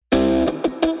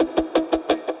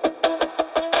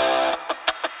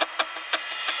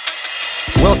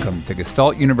Welcome to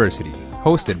Gestalt University,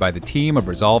 hosted by the team of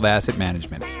ReSolve Asset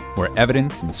Management, where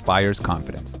evidence inspires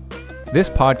confidence. This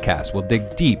podcast will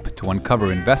dig deep to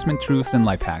uncover investment truths and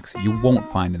life hacks you won't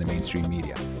find in the mainstream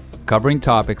media, covering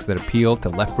topics that appeal to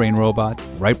left-brain robots,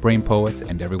 right-brain poets,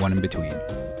 and everyone in between,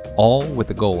 all with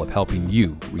the goal of helping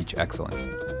you reach excellence.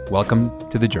 Welcome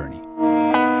to the journey.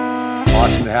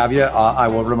 Awesome to have you. I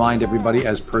will remind everybody,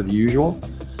 as per the usual,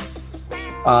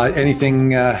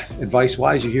 anything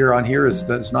advice-wise you hear on here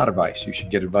is not advice. You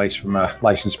should get advice from a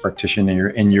licensed practitioner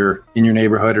in your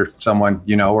neighborhood or someone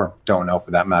you know or don't know for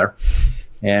that matter.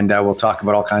 And we'll talk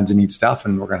about all kinds of neat stuff,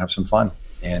 and we're going to have some fun.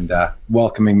 And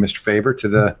welcoming Mr. Faber to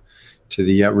the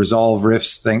ReSolve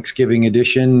Riffs Thanksgiving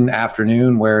edition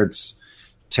afternoon, where it's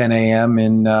 10 a.m.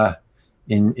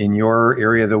 in your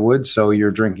area of the woods. So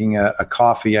you're drinking a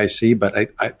coffee, I see,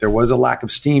 but there was a lack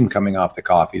of steam coming off the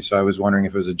coffee. So I was wondering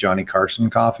if it was a Johnny Carson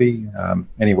coffee.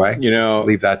 Anyway,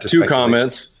 leave that to two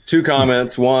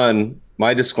comments. One,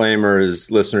 my disclaimer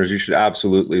is, listeners, you should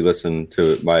absolutely listen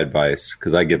to my advice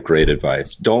because I give great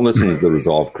advice. Don't listen to the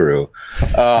ReSolve crew.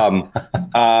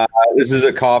 This is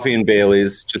a coffee and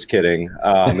Bailey's. Just kidding.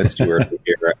 It's too early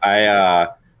here. I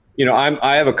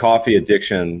have a coffee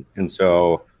addiction, and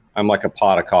so I'm like a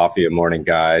pot of coffee a morning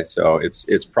guy, so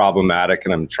it's problematic,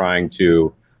 and I'm trying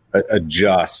to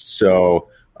adjust. So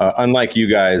unlike you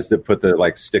guys that put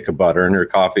the stick of butter in your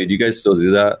coffee, do you guys still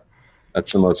do that?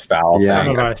 That's the most foul thing. Some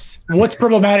of us. What's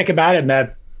problematic about it,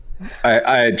 Meb?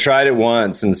 I tried it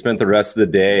once and spent the rest of the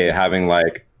day having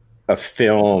a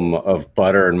film of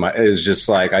butter in my. It was just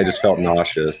I just felt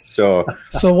nauseous. So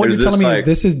what you're telling me is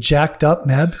this is jacked up,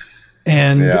 Meb,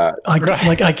 and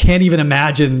I can't even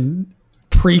imagine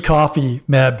pre-coffee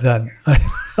Meb then.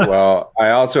 Well, I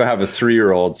also have a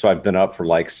 3-year-old, so I've been up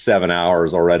for 7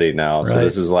 hours already now. So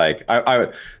This is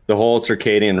the whole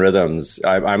circadian rhythms.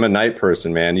 I'm a night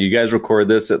person, man. You guys record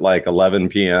this at 11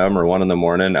 p.m. or 1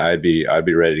 a.m. I'd be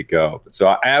ready to go. So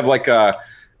I have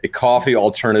a coffee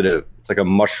alternative. It's like a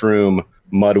mushroom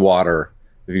mud water.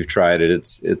 If you've tried it,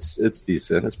 it's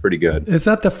decent. It's pretty good. Is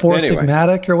that the Four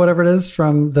Sigmatic or whatever it is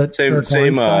from the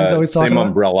same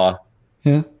umbrella?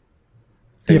 Yeah.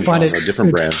 Do you find it a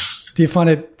different brand? Do you find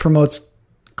it promotes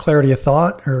clarity of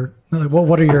thought, or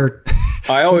what are your?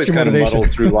 I always kind of muddle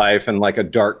through life in a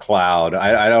dark cloud.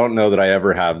 I don't know that I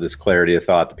ever have this clarity of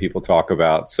thought that people talk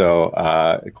about. So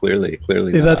clearly,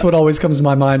 yeah, that's what always comes to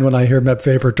my mind when I hear Meb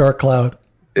Faber, dark cloud.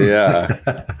 Yeah,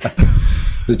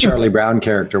 the Charlie Brown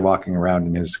character walking around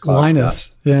in his cloud.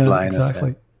 Linus, exactly.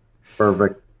 Yeah.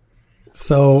 Perfect.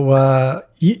 So,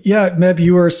 Meb,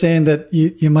 you were saying that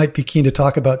you might be keen to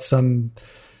talk about some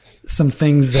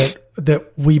things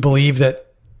that we believe that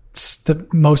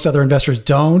most other investors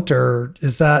don't, or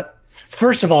is that?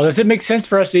 First of all, does it make sense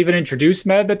for us to even introduce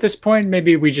Meb at this point?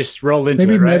 Maybe we just roll into it.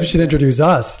 Maybe Meb should introduce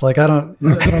us. I don't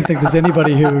think there's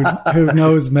anybody who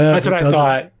knows Meb. That's what I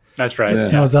thought. That's right. Yeah.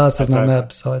 Knows us as not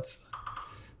Meb, so it's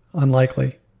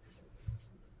unlikely.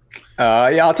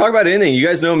 I'll talk about anything. You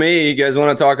guys know me. You guys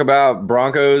want to talk about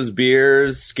Broncos,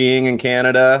 beers, skiing in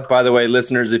Canada. By the way,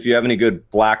 listeners, if you have any good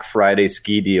Black Friday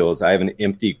ski deals, I have an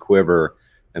empty quiver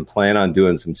and plan on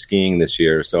doing some skiing this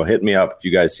year. So hit me up if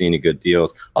you guys see any good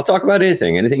deals. I'll talk about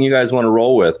anything you guys want to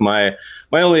roll with. My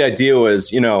only idea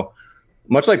was,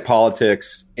 much like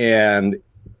politics and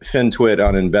FinTwit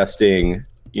on investing,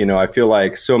 I feel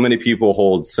like so many people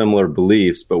hold similar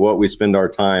beliefs, but what we spend our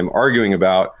time arguing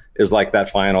about is that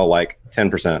final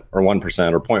 10% or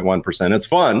 1% or 0.1%. It's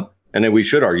fun, and then we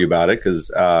should argue about it because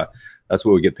that's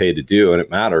what we get paid to do, and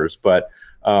it matters. But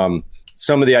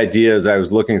some of the ideas I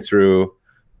was looking through,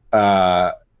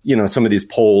 some of these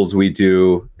polls we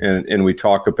do, and we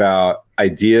talk about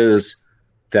ideas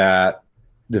that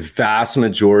the vast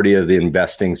majority of the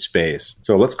investing space,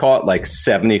 so let's call it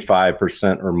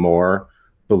 75% or more,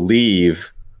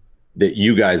 believe that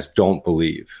you guys don't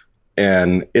believe.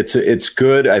 And it's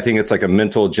good. I think it's a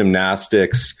mental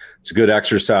gymnastics. It's a good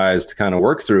exercise to kind of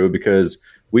work through because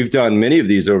we've done many of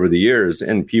these over the years,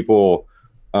 and people,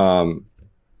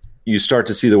 you start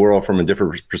to see the world from a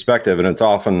different perspective, and it's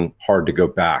often hard to go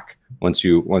back once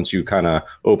you kind of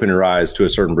open your eyes to a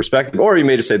certain perspective. Or you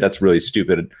may just say, that's really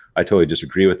stupid. I totally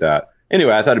disagree with that.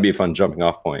 Anyway, I thought it'd be a fun jumping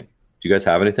off point. Do you guys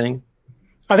have anything?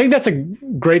 I think that's a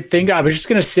great thing. I was just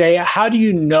going to say, how do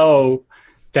you know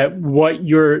that what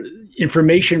your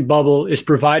information bubble is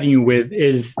providing you with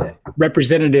is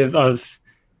representative of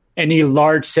any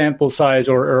large sample size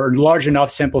or large enough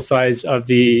sample size of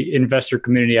the investor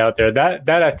community out there? That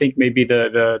I think may be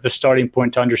the starting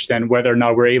point to understand whether or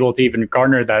not we're able to even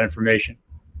garner that information.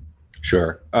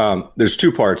 Sure. There's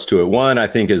two parts to it. One, I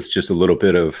think, is just a little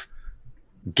bit of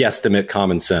guesstimate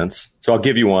common sense. So I'll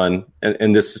give you one,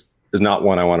 and this is not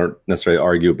one I want to necessarily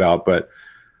argue about, but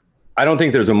I don't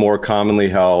think there's a more commonly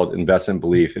held investment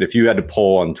belief. And if you had to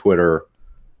poll on Twitter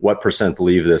what percent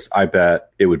believe this, I bet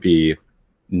it would be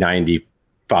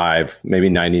 95, maybe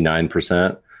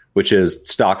 99%, which is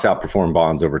stocks outperform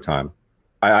bonds over time.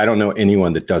 I don't know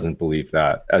anyone that doesn't believe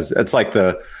that. As it's like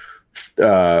the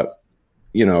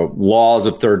laws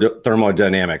of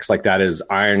thermodynamics, like that is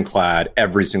ironclad.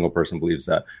 Every single person believes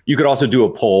that. You could also do a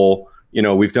poll.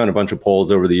 We've done a bunch of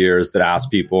polls over the years that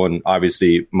ask people, and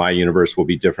obviously my universe will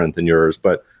be different than yours,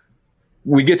 but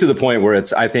we get to the point where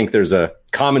I think there's a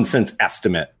common sense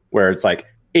estimate where it's like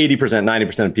 80%,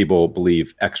 90% of people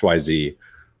believe X, Y, Z.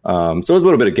 So it's a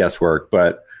little bit of guesswork,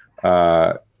 but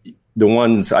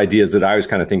the ideas that I was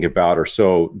kind of thinking about are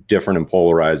so different and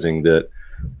polarizing that,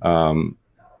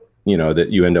 that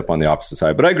you end up on the opposite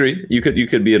side. But I agree. You could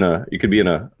be in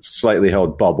a slightly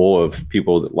held bubble of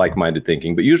people that like-minded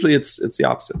thinking, but usually it's the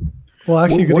opposite. Well,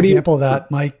 actually, a good example of that,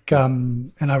 Mike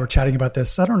and I were chatting about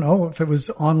this. I don't know if it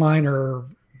was online or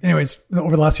anyways,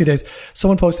 over the last few days,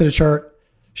 someone posted a chart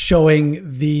showing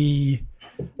the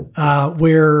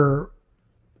where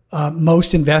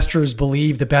most investors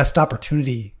believe the best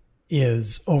opportunity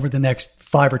is over the next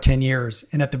 5 or 10 years.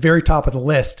 And at the very top of the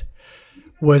list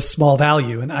was small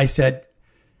value. And I said,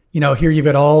 here you've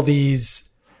got all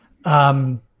these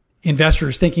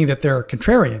investors thinking that they're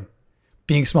contrarian,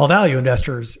 being small value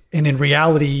investors. And in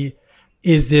reality,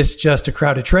 is this just a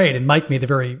crowded trade? And Mike made the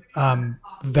very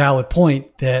valid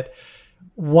point that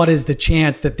what is the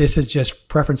chance that this is just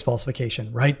preference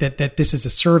falsification, right? That this is a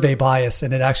survey bias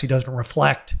and it actually doesn't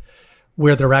reflect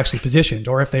where they're actually positioned,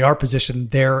 or if they are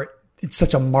positioned there, it's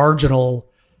such a marginal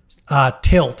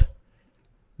tilt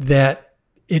that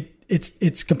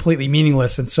it's completely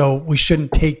meaningless. And so we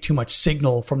shouldn't take too much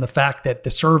signal from the fact that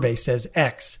the survey says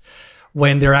X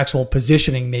when their actual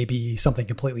positioning may be something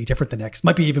completely different than X.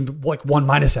 Might be even like 1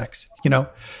 minus X,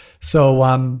 So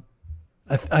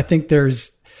I think there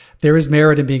is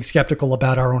merit in being skeptical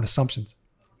about our own assumptions.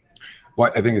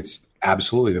 Well, I think it's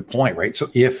absolutely the point, right? So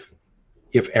if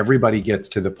everybody gets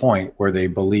to the point where they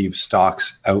believe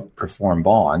stocks outperform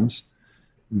bonds,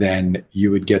 then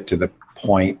you would get to the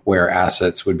point where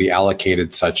assets would be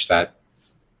allocated such that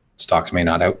stocks may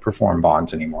not outperform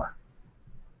bonds anymore.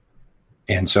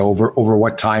 And so over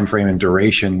what time frame and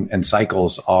duration and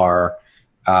cycles are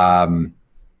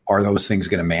those things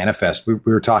going to manifest? We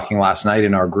were talking last night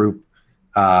in our group,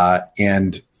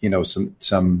 and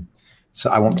so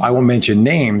I won't mention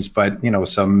names, but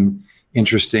some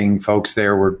interesting folks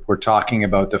there were talking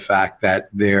about the fact that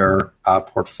their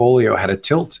portfolio had a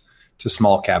tilt to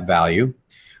small cap value,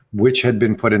 which had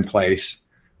been put in place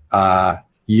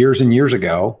years and years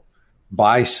ago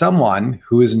by someone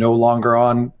who is no longer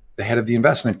on the head of the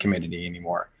investment committee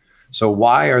anymore. So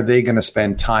why are they going to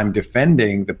spend time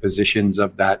defending the positions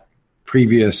of that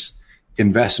previous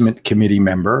investment committee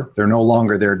member? They're no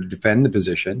longer there to defend the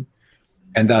position.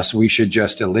 And thus we should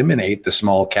just eliminate the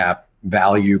small cap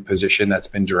value position that's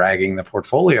been dragging the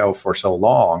portfolio for so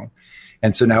long.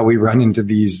 And so now we run into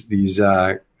these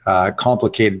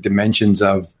complicated dimensions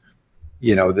of,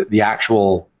 the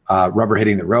actual rubber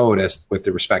hitting the road with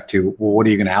respect to, well, what are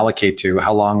you going to allocate to?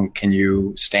 How long can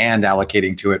you stand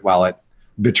allocating to it while it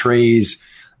betrays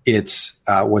its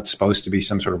what's supposed to be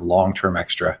some sort of long-term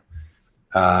extra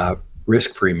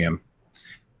risk premium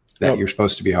that you're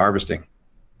supposed to be harvesting?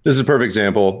 This is a perfect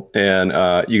example, and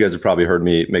you guys have probably heard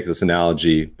me make this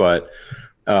analogy, but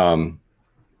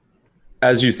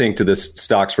as you think to this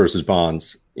stocks versus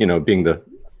bonds, being the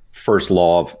first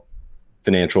law of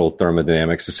financial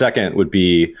thermodynamics, the second would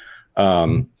be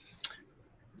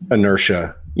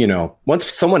inertia.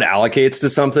 Once someone allocates to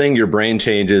something, your brain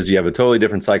changes. You have a totally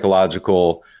different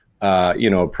psychological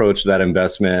approach to that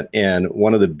investment. And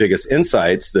one of the biggest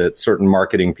insights that certain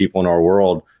marketing people in our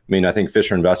world, I think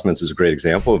Fisher Investments is a great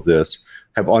example of this,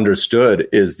 have understood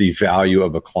is the value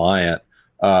of a client.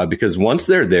 Because once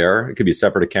they're there, it could be a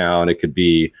separate account, it could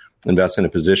be invest in a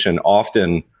position.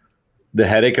 Often the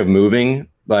headache of moving,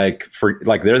 they're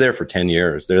there for 10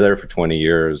 years, they're there for 20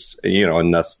 years,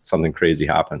 unless something crazy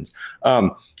happens.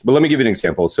 But let me give you an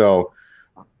example. So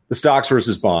the stocks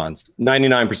versus bonds,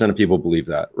 99% of people believe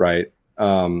that, right?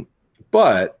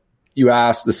 But you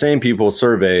ask the same people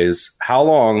surveys, how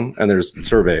long, and there's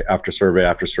survey after survey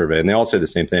after survey, and they all say the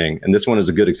same thing. And this one is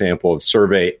a good example of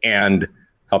survey and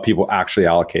how people actually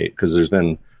allocate, because there's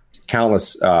been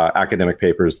countless academic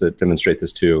papers that demonstrate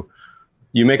this too.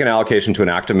 You make an allocation to an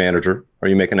active manager, or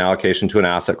you make an allocation to an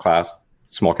asset class,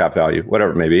 small cap value,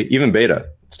 whatever it may be, even beta,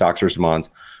 stocks versus bonds.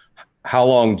 How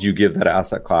long do you give that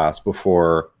asset class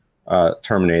before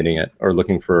terminating it or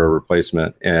looking for a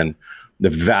replacement. And the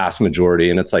vast majority,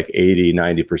 and it's like 80,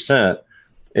 90%,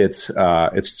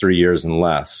 it's 3 years and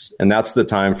less. And that's the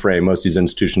time frame most of these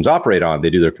institutions operate on. They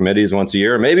do their committees once a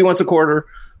year, maybe once a quarter.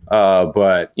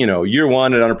 But year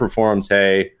one, it underperforms.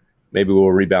 Hey, maybe we'll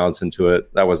rebalance into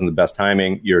it. That wasn't the best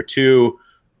timing. Year two,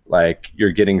 like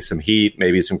you're getting some heat,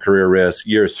 maybe some career risk.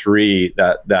 Year three,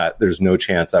 that there's no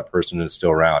chance that person is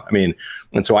still around. I mean,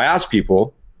 and so I ask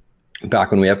people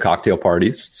back when we have cocktail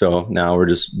parties. So now we're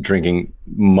just drinking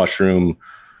mushroom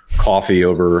coffee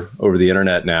over the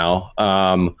internet now.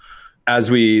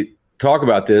 As we talk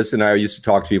about this, and I used to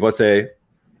talk to people, I say,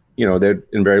 they'd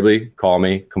invariably call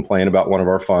me, complain about one of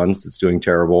our funds that's doing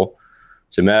terrible.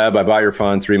 Say, Meb, I bought your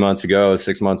fund 3 months ago,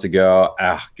 6 months ago.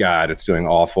 God, it's doing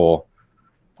awful.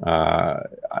 I'm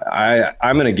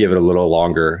going to give it a little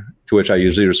longer, to which I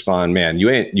usually respond, man, you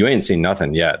ain't seen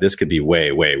nothing yet. This could be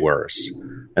way, way worse.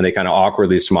 And they kind of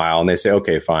awkwardly smile and they say,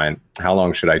 okay, fine. How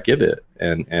long should I give it?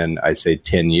 And I say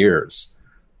 10 years.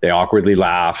 They awkwardly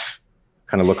laugh,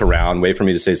 kind of look around, wait for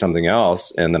me to say something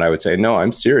else. And then I would say, no,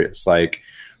 I'm serious. Like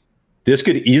this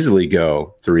could easily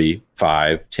go 3,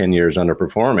 5, 10 years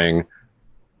underperforming.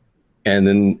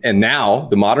 And now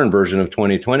the modern version of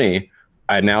 2020,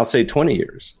 I now say 20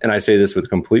 years. And I say this with a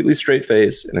completely straight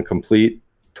face and a complete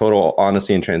total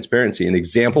honesty and transparency. An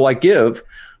example I give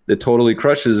that totally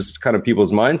crushes kind of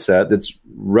people's mindset that's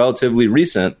relatively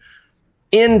recent.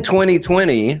 In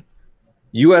 2020,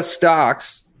 US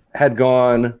stocks had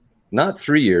gone not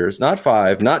 3 years, not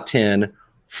 5, not 10,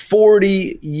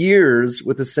 40 years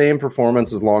with the same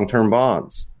performance as long-term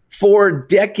bonds. 4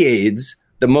 decades,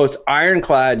 the most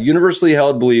ironclad, universally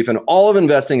held belief in all of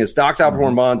investing is stocks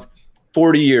outperform bonds,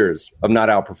 40 years of not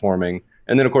outperforming.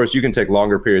 And then, of course, you can take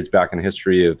longer periods back in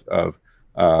history of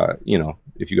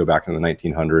if you go back in the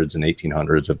 1900s and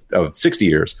 1800s of 60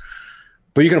 years.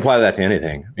 But you can apply that to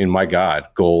anything. I mean, my God,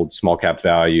 gold, small cap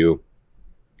value,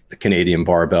 the Canadian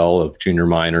barbell of junior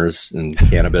miners and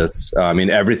cannabis. I mean,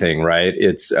 everything, right?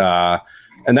 It's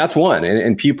and that's one.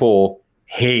 And people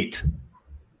hate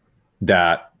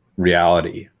that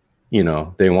reality.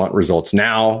 They want results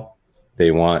now.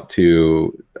 They want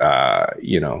to,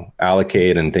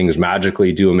 allocate and things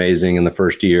magically do amazing in the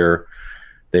first year.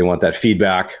 They want that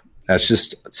feedback. That's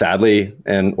just sadly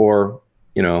or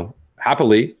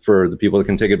happily for the people that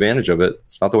can take advantage of it.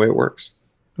 It's not the way it works.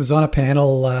 I was on a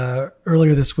panel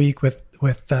earlier this week with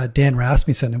Dan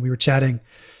Rasmussen, and we were chatting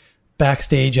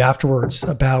backstage afterwards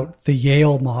about the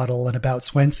Yale model and about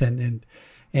Swensen.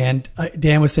 And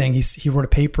Dan was saying he wrote a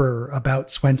paper about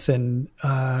Swensen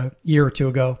a year or two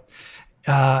ago,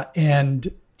 and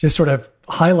just sort of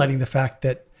highlighting the fact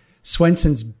that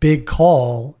Swensen's big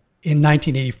call in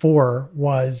 1984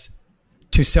 was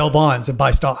to sell bonds and buy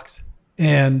stocks.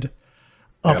 And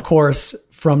of course,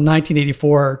 from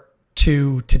 1984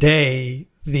 to today,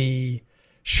 the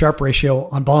Sharpe ratio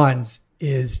on bonds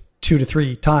is 2 to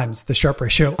 3 times the Sharpe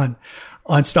ratio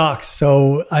on stocks.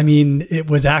 So, I mean, it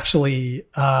was actually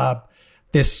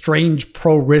this strange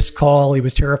pro-risk call. He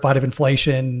was terrified of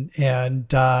inflation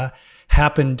and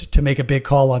happened to make a big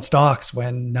call on stocks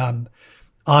when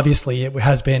obviously it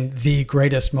has been the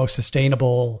greatest, most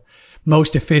sustainable,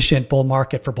 most efficient bull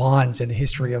market for bonds in the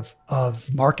history of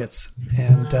markets.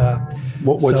 And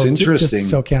what's interesting, just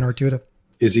so counterintuitive,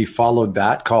 is he followed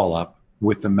that call up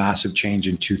with the massive change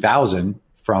in 2000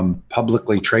 from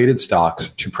publicly traded stocks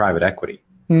to private equity.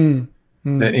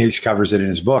 That he covers it in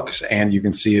his books, and you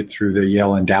can see it through the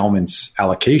Yale Endowment's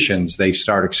allocations. They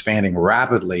start expanding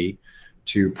rapidly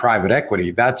to private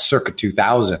equity. That's circa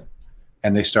 2000.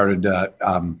 And they started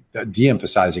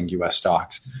de-emphasizing U.S.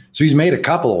 stocks. So he's made a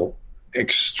couple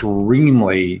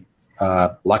extremely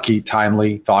lucky,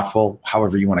 timely, thoughtful,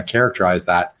 however you want to characterize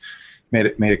that, made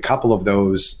a couple of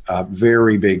those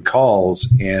very big calls.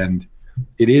 And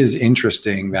it is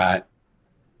interesting that,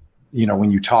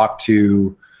 when you talk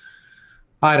to,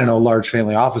 large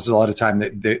family offices, a lot of time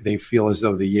they feel as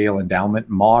though the Yale Endowment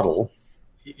model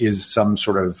is some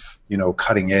sort of,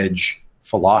 cutting edge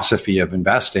philosophy of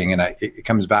investing. And it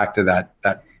comes back to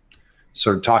that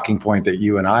sort of talking point that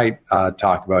you and I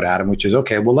talk about, Adam, which is,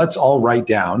 okay, well, let's all write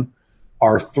down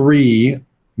our 3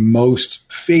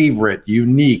 most favorite,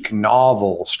 unique,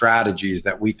 novel strategies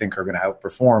that we think are going to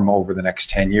outperform over the next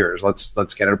 10 years. Let's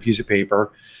get out a piece of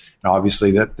paper. And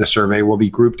obviously the survey will be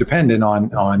group dependent on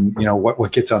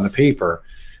what gets on the paper.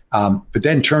 But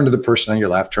then turn to the person on your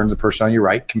left, turn to the person on your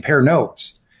right, compare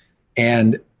notes.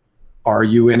 And are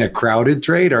you in a crowded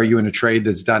trade? Are you in a trade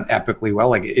that's done epically well?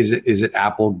 Like, is it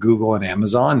Apple, Google, and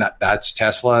Amazon? That's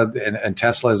Tesla, and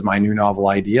Tesla is my new novel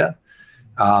idea.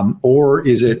 Or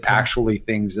is it actually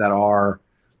things that are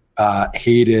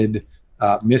hated,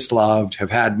 misloved,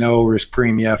 have had no risk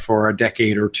premia for a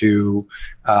decade or two,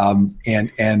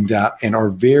 and are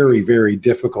very, very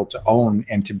difficult to own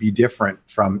and to be different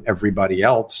from everybody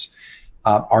else.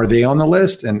 Are they on the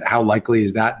list, and how likely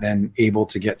is that then able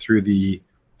to get through the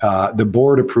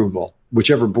board approval,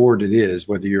 whichever board it is,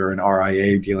 whether you're an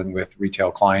RIA dealing with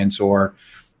retail clients or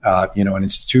an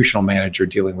institutional manager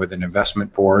dealing with an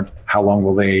investment board? How long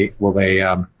will they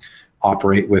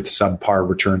operate with subpar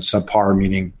returns? Subpar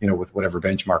meaning with whatever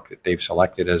benchmark that they've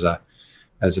selected as a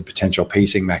potential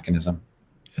pacing mechanism.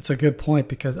 It's a good point,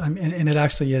 because and it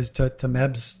actually is to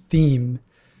Meb's theme,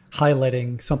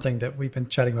 highlighting something that we've been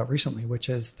chatting about recently, which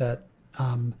is that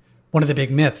one of the big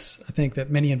myths I think that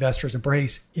many investors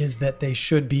embrace is that they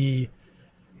should be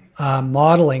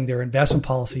modeling their investment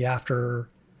policy after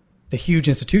the huge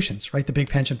institutions, right? The big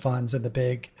pension funds and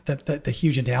the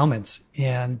huge endowments.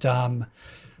 And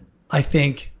I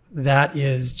think that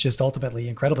is just ultimately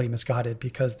incredibly misguided,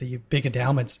 because the big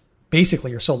endowments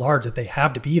basically are so large that they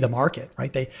have to be the market,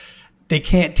 right? They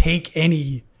can't take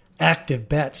any active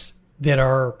bets that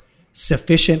are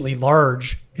sufficiently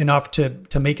large enough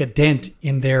to make a dent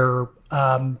in their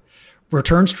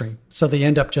return stream. So they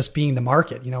end up just being the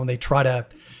market, and they try to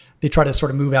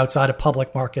sort of move outside of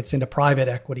public markets into private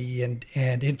equity and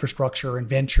infrastructure and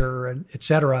venture and et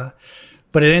cetera.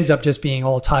 But it ends up just being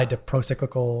all tied to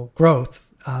pro-cyclical growth.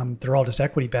 They're all just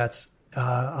equity bets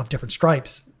of different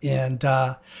stripes. And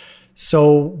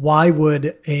so why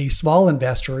would a small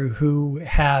investor who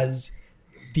has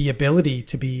the ability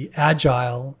to be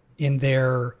agile in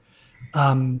their,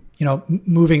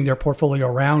 moving their portfolio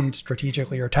around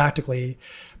strategically or tactically,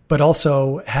 but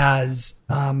also has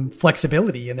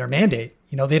flexibility in their mandate?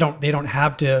 They don't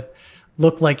have to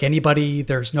look like anybody.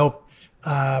 There's no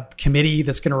committee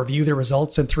that's going to review their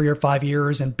results in 3 or 5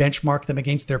 years and benchmark them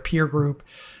against their peer group.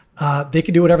 They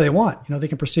can do whatever they want. They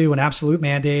can pursue an absolute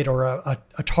mandate or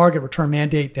a target return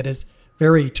mandate that is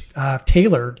very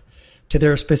tailored to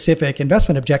their specific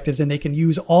investment objectives, and they can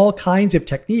use all kinds of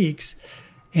techniques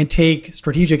and take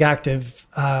strategic active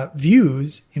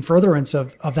views in furtherance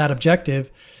of that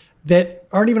objective that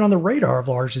aren't even on the radar of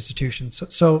large institutions.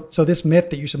 So this myth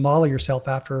that you should model yourself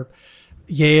after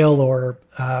Yale or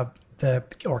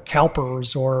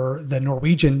CalPERS or the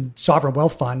Norwegian Sovereign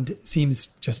Wealth Fund seems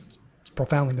just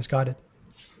profoundly misguided.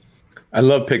 I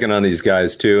love picking on these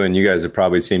guys too, and you guys have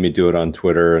probably seen me do it on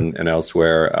Twitter and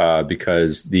elsewhere,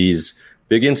 because these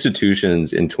big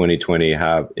institutions in 2020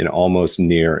 have an almost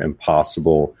near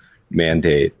impossible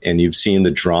mandate. And you've seen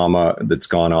the drama that's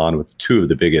gone on with two of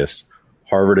the biggest,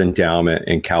 Harvard Endowment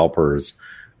and CalPERS,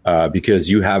 because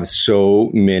you have so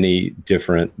many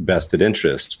different vested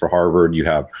interests. For Harvard, you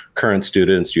have current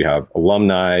students, you have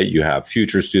alumni, you have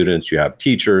future students, you have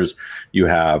teachers, you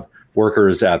have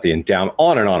workers at the endowment,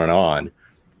 on and on and on.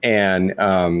 And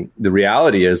the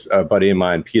reality is, a buddy of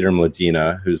mine, Peter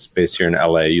Mladina, who's based here in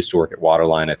LA, used to work at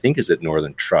Waterline, I think is at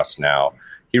Northern Trust now.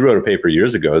 He wrote a paper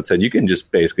years ago that said you can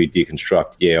just basically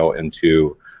deconstruct Yale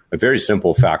into a very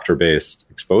simple factor-based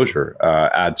exposure,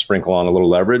 sprinkle on a little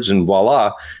leverage, and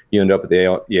voila, you end up with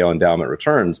the Yale endowment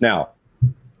returns. Now,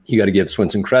 you got to give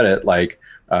Swinson credit, like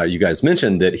you guys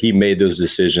mentioned, that he made those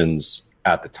decisions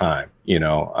at the time.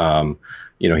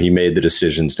 He made the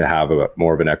decisions to have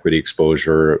more of an equity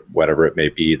exposure, whatever it may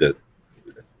be. That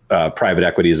private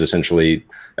equity is essentially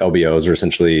LBOs, or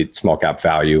essentially small cap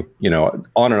value.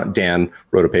 Dan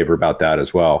wrote a paper about that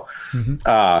as well.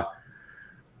 Mm-hmm.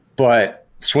 But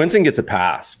Swinson gets a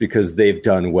pass because they've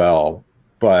done well.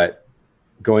 But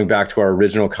going back to our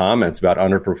original comments about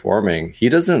underperforming, he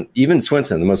doesn't, even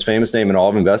Swinson, the most famous name in all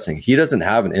of investing, he doesn't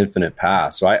have an infinite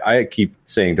pass. So I keep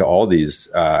saying to all these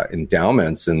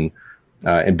endowments and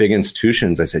big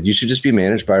institutions, I said, you should just be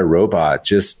managed by a robot.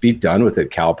 Just be done with it,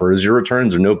 CalPERS. Your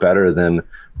returns are no better than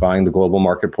buying the global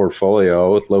market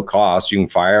portfolio with low cost. You can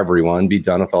fire everyone, be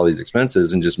done with all these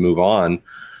expenses, and just move on.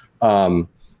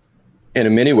 And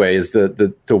in many ways,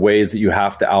 the ways that you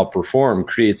have to outperform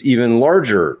creates even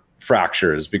larger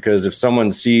fractures, because if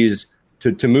someone sees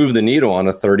to move the needle on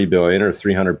a 30 billion or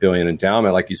 300 billion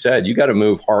endowment, like you said, you got to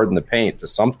move hard in the paint to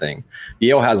something.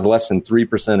 Yale has less than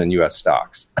 3% in U.S.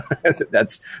 stocks.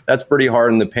 That's pretty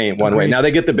hard in the paint one way. Now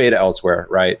they get the beta elsewhere,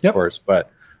 right? Yep. Of course, but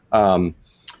well,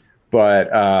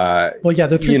 yeah,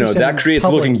 that creates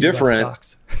looking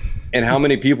different. And how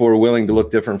many people are willing to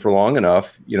look different for long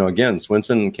enough? Again,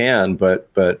 Swinson can,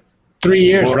 but 3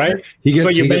 years, right? He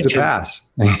gets a pass.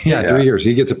 Yeah, 3 years.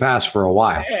 He gets a pass for a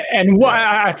while. And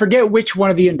I forget which one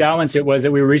of the endowments it was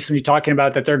that we were recently talking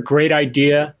about, that their great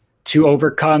idea to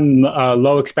overcome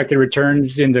low expected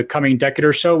returns in the coming decade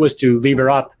or so was to lever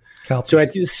up CalPERS. So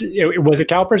it was a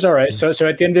CalPERS, all right. So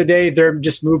at the end of the day, they're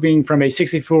just moving from a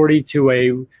 60-40 to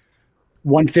a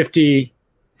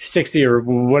 150-60 or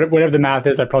whatever the math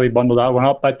is. I probably bundled that one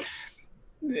up, but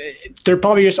they're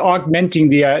probably just augmenting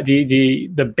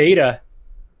the beta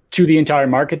to the entire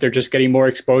market. They're just getting more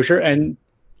exposure and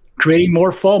creating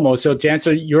more FOMO. So to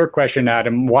answer your question,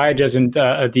 Adam, why doesn't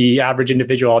the average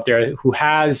individual out there who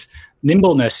has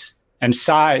nimbleness and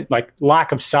size, like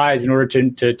lack of size in order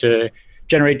to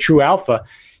generate true alpha?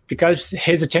 Because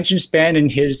his attention span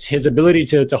and his ability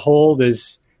to hold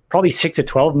is probably 6 to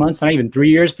 12 months, not even 3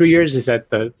 years. 3 years is at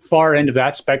the far end of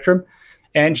that spectrum.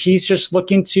 And he's just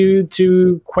looking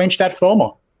to quench that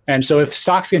FOMO. And so if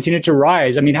stocks continue to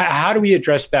rise, I mean, how do we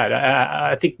address that?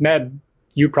 I think, Meb,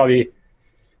 you probably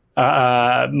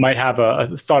might have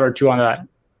a thought or two on that.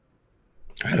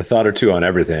 I had a thought or two on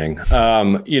everything.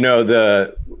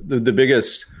 The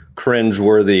biggest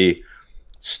cringeworthy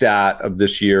stat of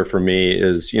this year for me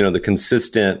is, the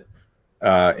consistent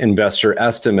investor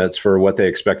estimates for what they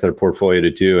expect their portfolio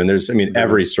to do. And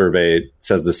every survey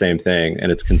says the same thing,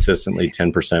 and it's consistently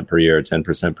 10% per year,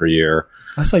 10% per year.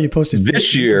 I saw you posted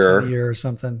this year a year or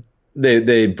something.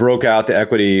 They broke out the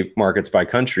equity markets by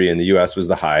country, and the U.S. was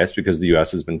the highest because the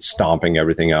U.S. has been stomping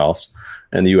everything else,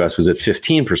 and the U.S. was at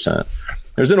 15%.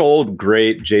 There's an old,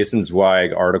 great Jason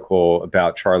Zweig article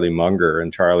about Charlie Munger,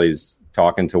 and Charlie's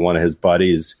talking to one of his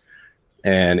buddies,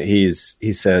 and he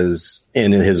says,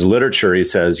 in his literature, he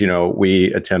says,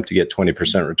 we attempt to get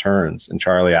 20% returns. And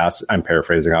Charlie asks, I'm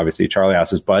paraphrasing, obviously, Charlie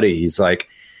asks his buddy, he's like,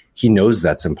 he knows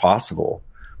that's impossible,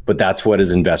 but that's what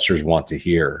his investors want to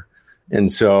hear. And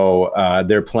so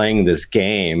they're playing this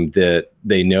game that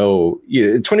they know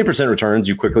 20% returns,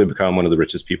 you quickly become one of the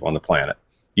richest people on the planet.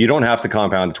 You don't have to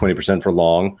compound 20% for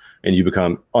long, and you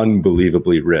become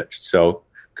unbelievably rich. So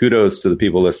kudos to the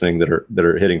people listening that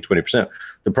are hitting 20%.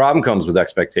 The problem comes with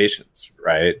expectations,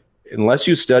 right? Unless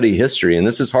you study history, and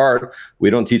this is hard. We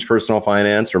don't teach personal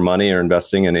finance or money or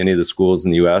investing in any of the schools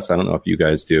in the US. I don't know if you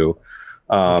guys do.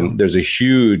 There's a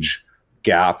huge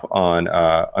gap on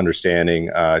understanding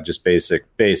just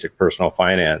basic personal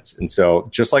finance. And so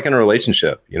just like in a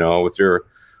relationship, with your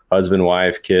husband,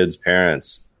 wife, kids,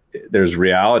 parents, there's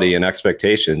reality and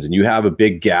expectations, and you have a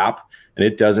big gap and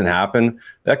it doesn't happen,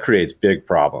 that creates big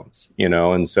problems,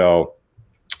 And so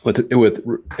with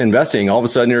investing, all of a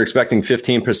sudden you're expecting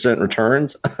 15%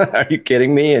 returns. Are you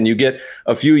kidding me? And you get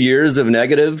a few years of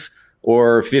negative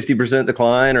or 50%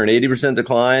 decline or an 80%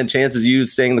 decline, chances you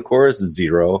staying the course is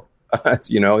zero. It's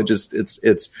an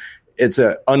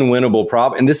unwinnable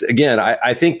problem. And this, again,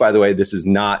 I think, by the way, this is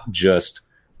not just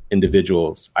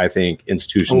individuals. I think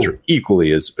institutions are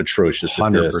equally as atrocious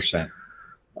at this. 100%.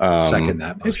 Second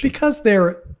that motion. It's because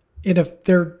they're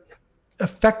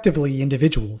effectively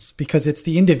individuals, because it's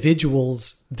the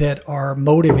individuals that are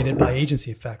motivated by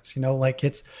agency effects.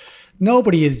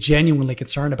 Nobody is genuinely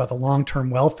concerned about the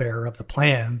long-term welfare of the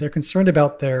plan. They're concerned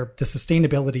about the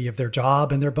sustainability of their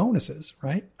job and their bonuses,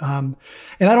 right? And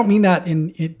I don't mean that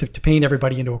to paint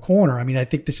everybody into a corner. I mean, I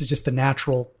think this is just the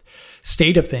natural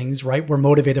state of things, right? We're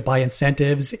motivated by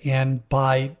incentives and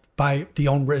by the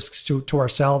own risks to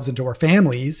ourselves and to our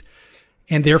families.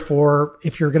 And therefore,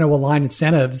 if you're going to align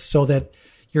incentives so that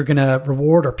you're going to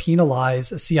reward or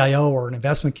penalize a CIO or an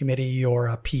investment committee or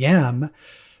a PM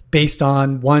based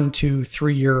on 1, 2,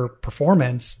 3 year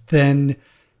performance, then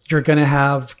you're going to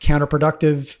have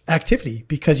counterproductive activity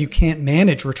because you can't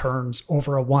manage returns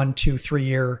over a 1, 2, 3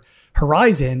 year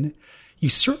horizon. You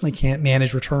certainly can't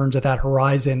manage returns at that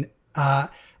horizon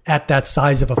at that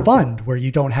size of a fund where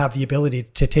you don't have the ability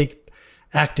to take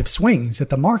active swings at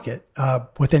the market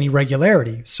with any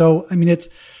regularity. So, I mean,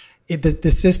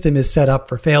 the system is set up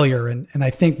for failure. And I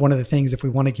think one of the things, if we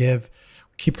want to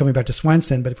keep coming back to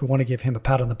Swenson, but if we want to give him a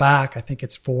pat on the back, I think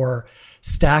it's for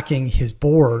stacking his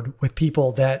board with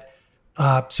people that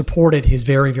supported his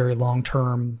very, very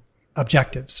long-term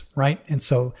objectives, right? And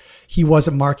so he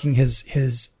wasn't marking his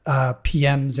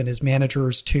PMs and his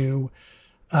managers to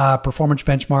performance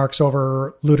benchmarks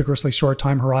over ludicrously short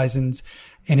time horizons,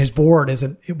 and his board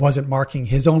wasn't marking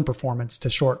his own performance to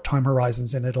short time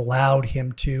horizons, and it allowed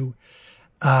him to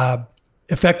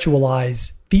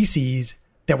effectualize theses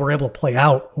that were able to play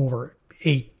out over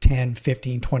 8, 10,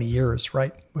 15, 20 years,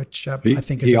 right? Which I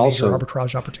think is a major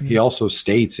arbitrage opportunity. He also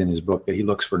states in his book that he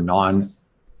looks for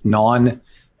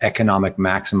non-economic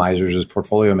maximizers as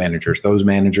portfolio managers, those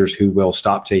managers who will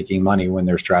stop taking money when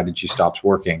their strategy stops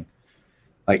working.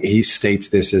 Like he states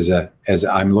this as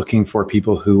I'm looking for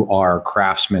people who are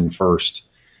craftsmen first,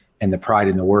 and the pride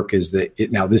in the work is that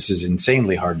now this is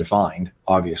insanely hard to find,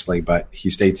 obviously, but he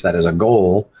states that as a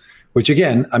goal, which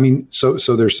again, I mean, so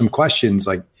there's some questions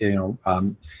like,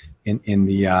 in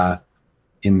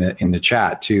the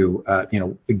chat too.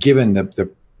 Given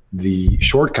the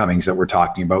shortcomings that we're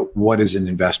talking about, what does an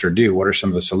investor do? What are some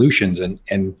of the solutions?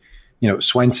 And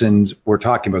Swenson's, we're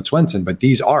talking about Swenson, but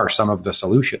these are some of the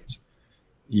solutions.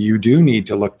 You do need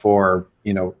to look for,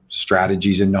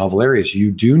 strategies in novel areas.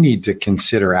 You do need to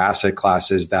consider asset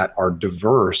classes that are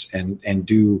diverse and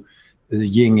do the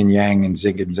yin and yang and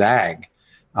zig and zag.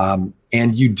 And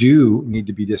you do need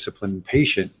to be disciplined and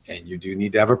patient, and you do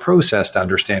need to have a process to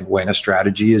understand when a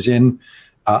strategy is in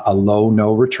a low,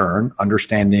 no return,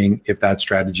 understanding if that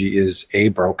strategy is A,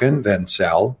 broken, then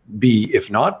sell, B, if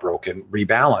not broken,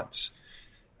 rebalance,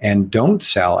 and don't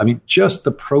sell. I mean, just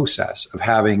the process of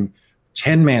having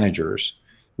 10 managers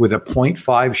with a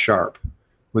 0.5 Sharpe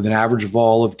with an average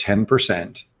vol of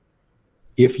 10%.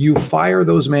 If you fire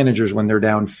those managers when they're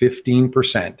down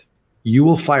 15%, you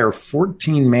will fire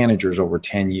 14 managers over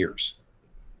 10 years.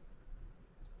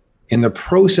 In the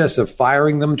process of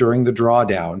firing them during the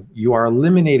drawdown, you are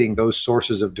eliminating those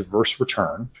sources of diverse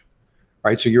return,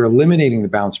 right? So you're eliminating the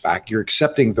bounce back. You're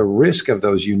accepting the risk of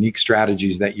those unique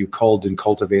strategies that you culled and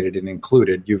cultivated and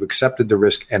included. You've accepted the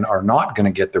risk and are not going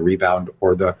to get the rebound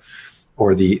or the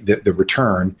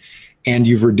return, and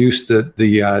you've reduced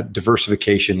the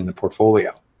diversification in the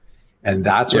portfolio. And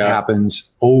that's what happens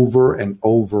over and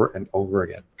over and over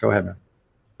again. Go ahead, man.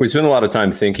 We spend a lot of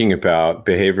time thinking about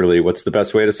behaviorally, what's the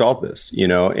best way to solve this,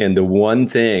 and the one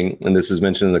thing, and this is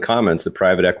mentioned in the comments, that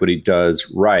private equity does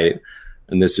right.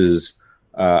 And this is,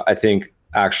 I think,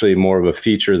 actually more of a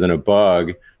feature than a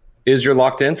bug, is you're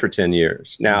locked in for 10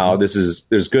 years. Now, there's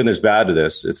good and there's bad to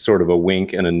this. It's sort of a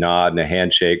wink and a nod and a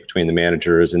handshake between the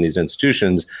managers and these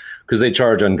institutions because they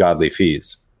charge ungodly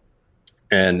fees.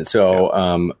 And so,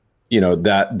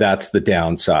 that's the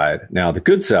downside. Now, the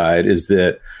good side is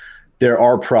that there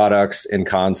are products and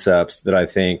concepts that I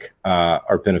think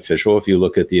are beneficial. If you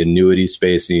look at the annuity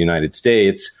space in the United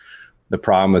States, the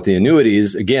problem with the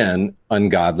annuities, again,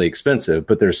 ungodly expensive,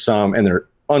 but there's some, and they're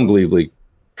unbelievably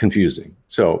confusing.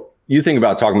 So you think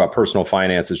about talking about personal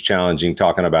finance is challenging,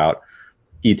 talking about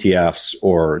ETFs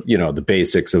or, the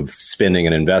basics of spending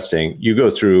and investing. You go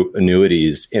through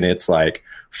annuities and it's like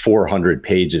 400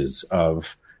 pages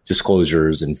of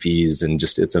disclosures and fees and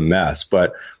just, it's a mess.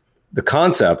 But the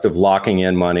concept of locking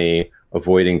in money,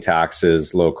 avoiding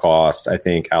taxes, low cost, I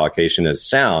think allocation is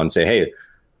sound. Say, hey,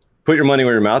 put your money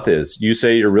where your mouth is. You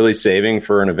say you're really saving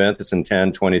for an event that's in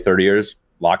 10, 20, 30 years,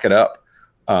 lock it up.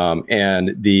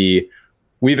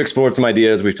 We've explored some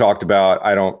ideas we've talked about.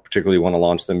 I don't particularly want to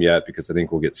launch them yet because I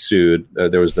think we'll get sued.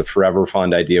 There was the Forever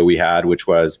Fund idea we had, which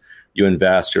was you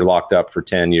invest, you're locked up for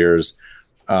 10 years.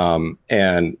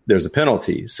 And there's a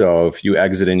penalty. So if you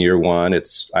exit in year one,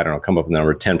 it's, come up with the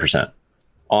number 10%,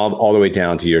 all the way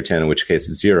down to year 10, in which case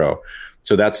it's 0.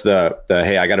 So that's the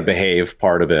hey, I got to behave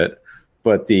part of it.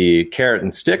 But the carrot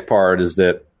and stick part is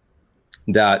that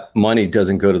money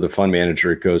doesn't go to the fund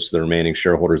manager. It goes to the remaining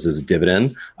shareholders as a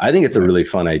dividend. I think it's a really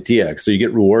fun idea. So you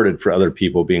get rewarded for other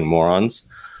people being morons.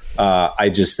 I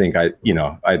just think I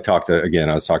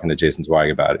was talking to Jason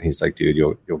Zweig about it. And he's like, dude,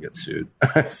 you'll get sued.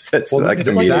 It's like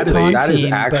that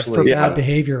is actually for bad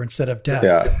behavior instead of death.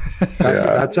 Yeah.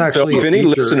 That's actually so if any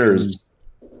listeners,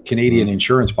 Canadian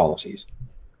insurance policies.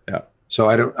 Yeah. So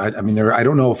I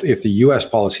don't know if the U.S.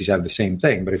 policies have the same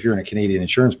thing, but if you're in a Canadian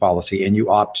insurance policy and you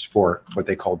opt for what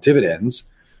they call dividends,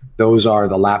 those are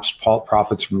the lapsed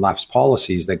profits from lapsed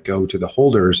policies that go to the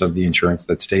holders of the insurance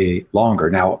that stay longer.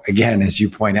 Now, again, as you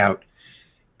point out,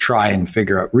 try and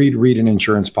figure out, read an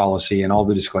insurance policy and all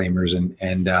the disclaimers, and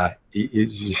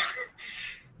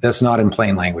that's not in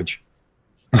plain language.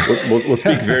 We'll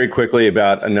speak very quickly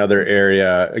about another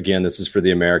area. Again, this is for the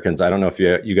Americans. I don't know if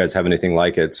you guys have anything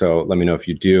like it, so let me know if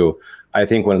you do. I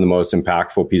think one of the most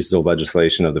impactful pieces of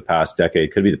legislation of the past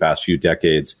decade, could be the past few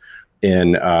decades,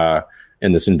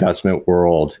 in this investment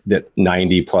world that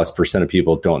 90+% of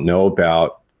people don't know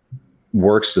about,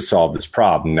 works to solve this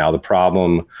problem. Now, the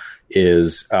problem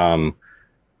is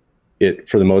it,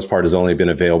 for the most part, has only been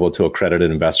available to accredited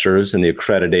investors, and the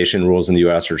accreditation rules in the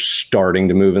U.S. are starting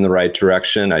to move in the right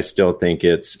direction. I still think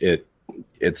it's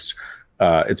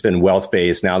been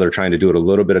wealth-based. Now they're trying to do it a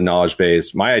little bit of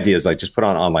knowledge-based. My idea is like just put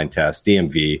on online tests,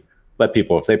 DMV, let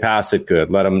people, if they pass it, good.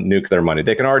 Let them nuke their money.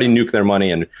 They can already nuke their money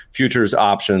in futures,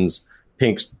 options,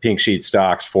 pink sheet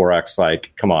stocks, Forex,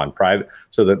 like, come on, private.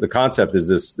 So the concept is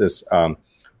this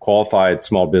qualified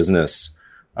small business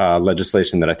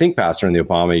legislation that I think passed during the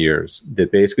Obama years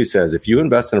that basically says if you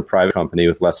invest in a private company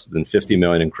with less than 50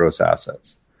 million in gross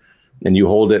assets and you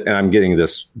hold it, and I'm getting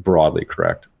this broadly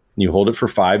correct, and you hold it for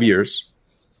 5 years,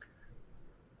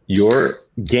 your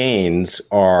gains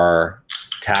are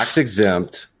tax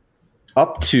exempt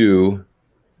up to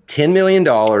 $10 million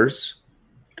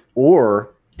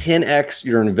or 10x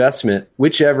your investment,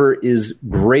 whichever is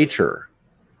greater.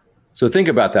 So think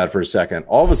about that for a second.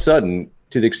 All of a sudden,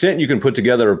 to the extent you can put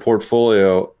together a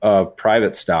portfolio of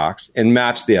private stocks and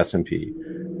match the S&P.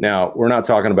 Now, we're not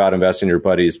talking about investing in your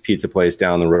buddy's pizza place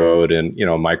down the road and, a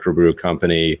microbrew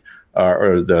company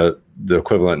or the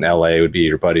equivalent in LA would be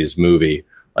your buddy's movie.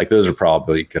 Like those are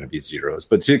probably going to be zeros.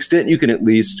 But to the extent you can at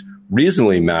least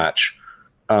reasonably match,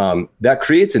 that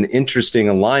creates an interesting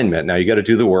alignment. Now, you got to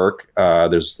do the work.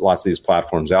 There's lots of these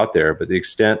platforms out there, but the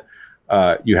extent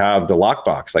you have the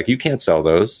lockbox, like you can't sell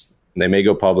those. They may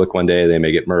go public one day. They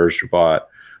may get merged or bought.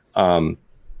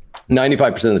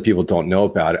 95% of the people don't know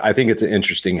about it. I think it's an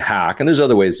interesting hack. And there's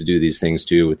other ways to do these things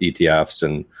too with ETFs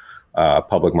and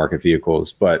public market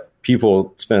vehicles. But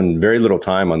people spend very little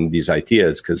time on these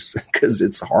ideas because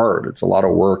it's hard. It's a lot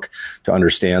of work to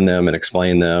understand them and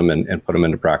explain them and put them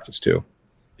into practice too.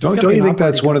 Don't you think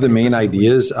that's one of the main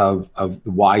ideas of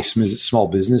why small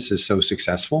business is so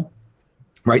successful?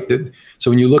 Right. So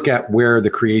when you look at where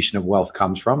the creation of wealth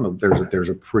comes from, there's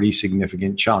a pretty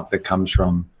significant chunk that comes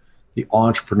from the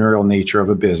entrepreneurial nature of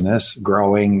a business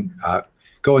growing,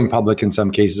 going public in some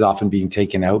cases, often being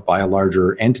taken out by a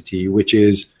larger entity, which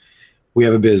is we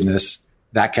have a business,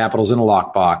 that capital's in a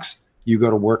lockbox. You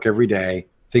go to work every day.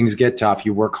 Things get tough.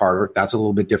 You work harder. That's a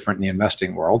little bit different in the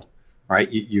investing world,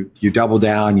 right? You double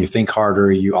down. You think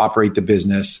harder. You operate the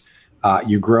business.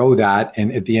 You grow that,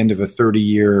 and at the end of a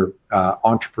 30-year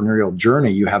entrepreneurial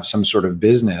journey, you have some sort of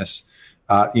business.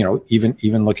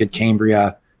 Even look at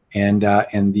Cambria and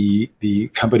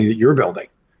the company that you're building,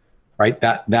 right?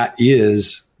 That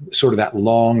is sort of that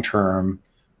long-term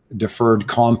deferred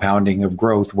compounding of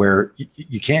growth where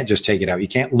you can't just take it out. You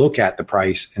can't look at the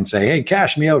price and say, "Hey,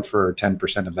 cash me out for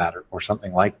 10% of that," or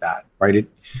something like that, right?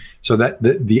 So that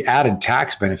the added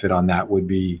tax benefit on that would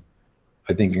be,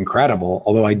 I think, incredible.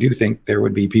 Although I do think there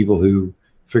would be people who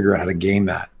figure out how to game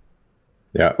that.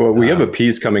 Yeah. Well, we have a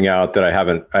piece coming out that I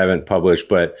haven't published,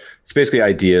 but it's basically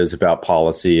ideas about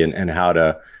policy and how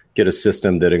to get a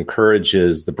system that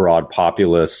encourages the broad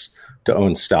populace to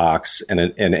own stocks and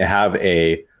have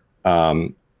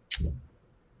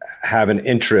an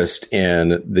interest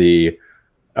in the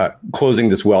closing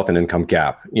this wealth and income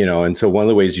gap, and so one of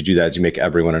the ways you do that is you make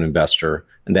everyone an investor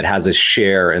and that has a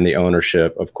share in the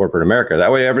ownership of corporate America.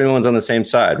 That way everyone's on the same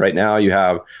side. Right now you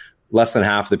have less than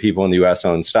half the people in the US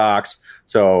own stocks.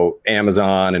 So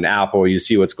Amazon and Apple, you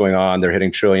see what's going on. They're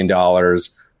hitting $1 trillion.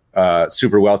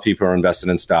 Super wealthy people are invested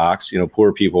in stocks.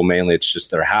 Poor people, mainly it's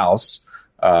just their house,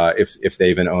 if they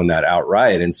even own that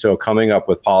outright. And so coming up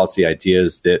with policy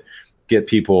ideas that get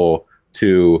people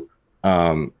to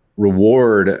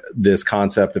reward this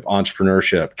concept of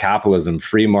entrepreneurship, capitalism,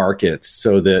 free markets,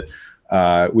 so that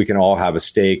we can all have a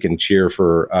stake and cheer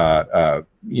for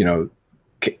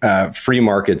free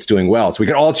markets doing well. So we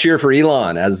can all cheer for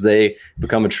Elon as they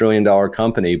become $1 trillion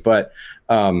company, but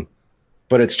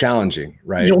it's challenging,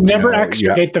 right? You'll never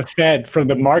extricate the Fed from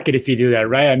the market if you do that,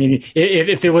 right? I mean,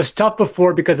 if it was tough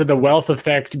before because of the wealth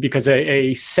effect, because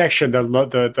a section,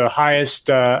 the highest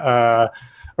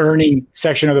earning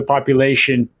section of the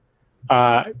population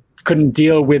couldn't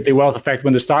deal with the wealth effect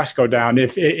when the stocks go down.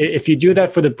 If you do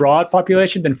that for the broad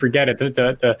population, then forget it.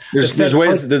 There's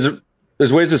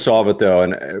ways to solve it though,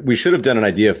 and we should have done an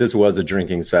idea if this was a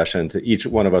drinking session. To each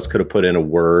one of us could have put in a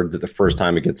word that the first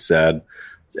time it gets said,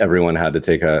 everyone had to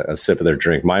take a sip of their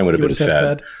drink. Mine would have been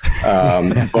fed.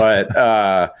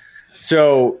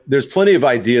 So there's plenty of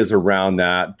ideas around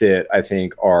that I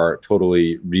think are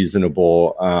totally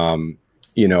reasonable.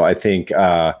 I think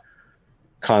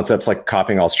concepts like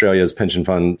copying Australia's pension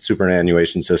fund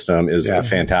superannuation system is a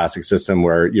fantastic system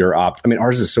where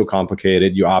ours is so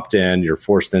complicated. You opt in, you're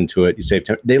forced into it, you save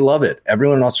time. They love it.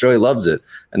 Everyone in Australia loves it.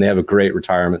 And they have a great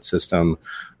retirement system.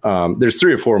 There's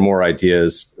 3 or 4 more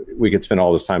ideas. We could spend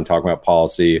all this time talking about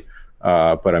policy,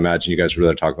 but I imagine you guys would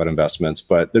rather talk about investments.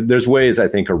 But there's ways, I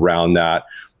think, around that.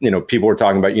 People were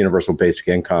talking about universal basic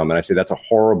income, and I say that's a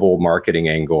horrible marketing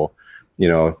angle.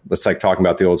 That's like talking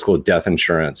about the old school death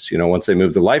insurance. Once they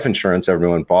moved to life insurance,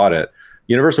 everyone bought it.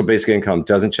 Universal basic income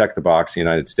doesn't check the box in the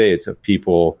United States of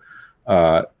people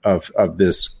of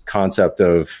this concept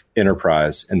of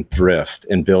enterprise and thrift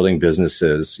and building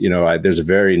businesses. There's a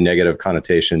very negative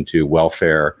connotation to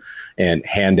welfare and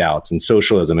handouts and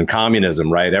socialism and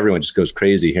communism, right? Everyone just goes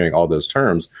crazy hearing all those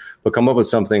terms, but come up with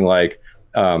something like,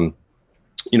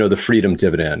 the freedom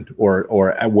dividend or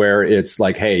where it's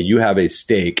like, hey, you have a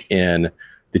stake in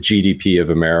the GDP of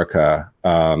America,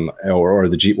 or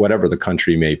whatever the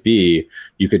country may be.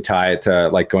 You could tie it to,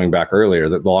 like going back earlier,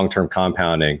 the long-term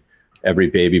compounding. every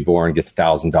baby born gets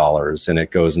 $1,000 and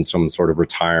it goes in some sort of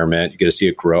retirement. You get to see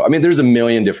it grow. I mean, there's a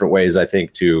million different ways, I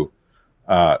think, to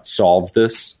solve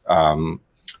this.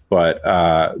 But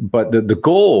the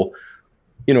goal,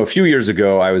 a few years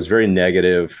ago, I was very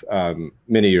negative,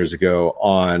 many years ago,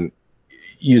 on,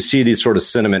 you see these sort of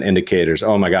sentiment indicators.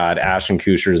 Oh my God, Ashton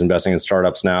Kutcher is investing in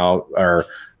startups now, or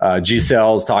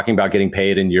Giselle's talking about getting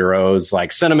paid in euros,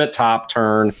 like sentiment top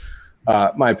turn.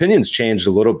 My opinion's changed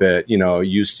a little bit.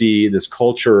 You see this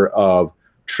culture of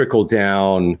trickle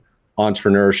down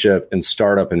entrepreneurship and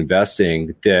startup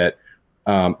investing that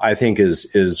I think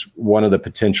is one of the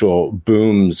potential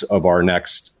booms of our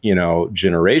next,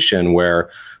 generation, where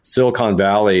Silicon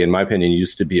Valley, in my opinion,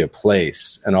 used to be a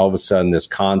place. And all of a sudden, this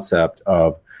concept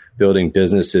of building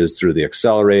businesses through the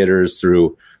accelerators,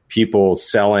 through people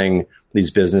selling these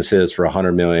businesses for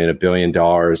 $100 million, $1 billion,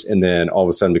 and then all of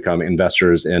a sudden become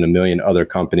investors in a million other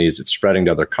companies. It's spreading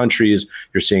to other countries.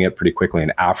 You're seeing it pretty quickly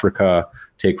in Africa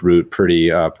take root pretty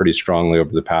strongly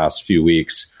over the past few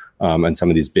weeks, and some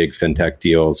of these big fintech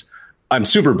deals. I'm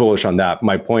super bullish on that.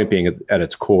 My point being, at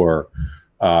its core,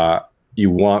 you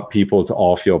want people to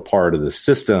all feel part of the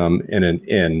system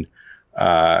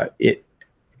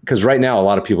because right now a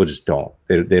lot of people just don't.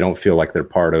 They don't feel like they're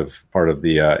part of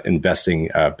the investing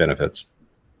benefits.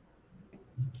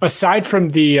 Aside from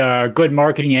the good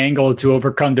marketing angle to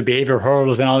overcome the behavior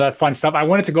hurdles and all that fun stuff, I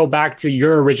wanted to go back to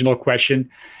your original question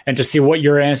and to see what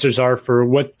your answers are for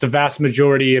what the vast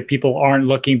majority of people aren't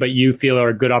looking, but you feel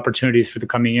are good opportunities for the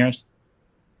coming years.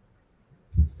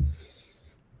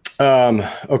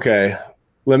 Okay.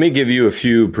 Let me give you a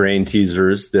few brain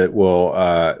teasers that will,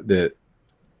 that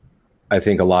I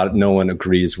think no one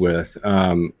agrees with.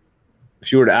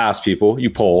 If you were to ask people,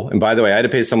 you poll, and by the way, I had to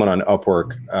pay someone on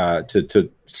Upwork to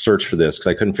search for this because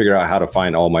I couldn't figure out how to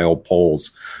find all my old polls.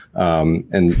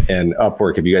 And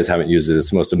Upwork, if you guys haven't used it,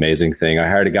 it's the most amazing thing. I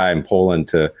hired a guy in Poland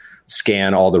to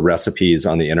scan all the recipes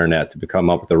on the internet to come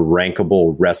up with a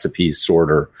rankable recipe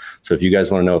sorter. So if you guys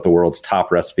want to know what the world's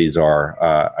top recipes are,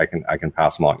 I can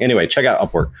pass them along. Anyway, check out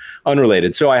Upwork.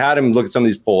 Unrelated. So I had him look at some of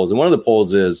these polls, and one of the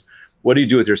polls is, what do you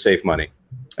do with your safe money?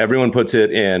 Everyone puts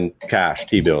it in cash,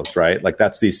 T-bills, right? Like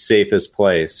that's the safest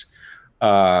place.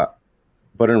 But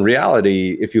in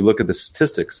reality, if you look at the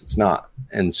statistics, it's not.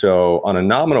 And so on a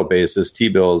nominal basis,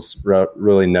 T-bills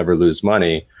really never lose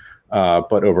money.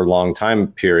 But over a long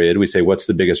time period, we say, what's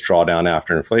the biggest drawdown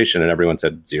after inflation? And everyone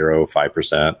said 0,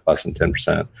 5%, less than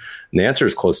 10%. And the answer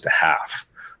is close to half.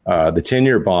 The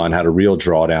 10-year bond had a real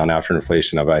drawdown after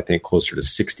inflation of, I think, closer to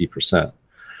 60%.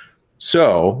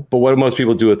 So, but what do most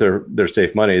people do with their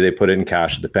safe money? They put it in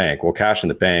cash at the bank. Well, cash in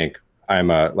the bank, I'm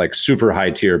a super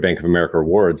high tier Bank of America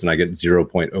rewards, and I get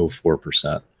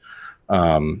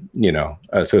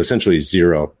 0.04%. So essentially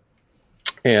zero.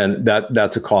 And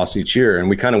that's a cost each year. And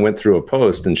we kind of went through a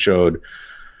post and showed,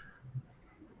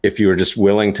 if you were just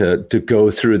willing to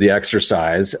go through the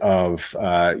exercise of,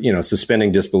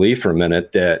 suspending disbelief for a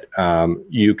minute, that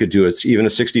you could do it even a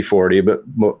 60-40,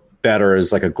 but better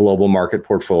is like a global market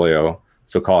portfolio.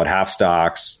 So call it half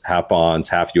stocks, half bonds,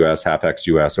 half US, half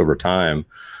ex-US over time.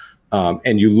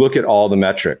 And you look at all the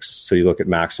metrics. So you look at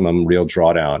maximum real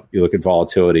drawdown, you look at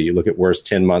volatility, you look at worst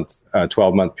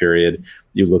 12-month period,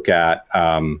 you look at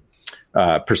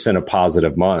percent of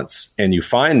positive months. And you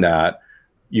find that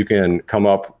you can come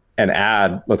up and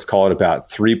add, let's call it about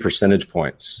 3 percentage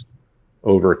points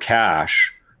over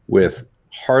cash with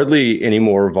hardly any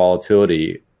more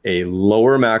volatility, a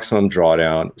lower maximum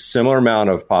drawdown, similar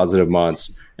amount of positive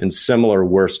months, and similar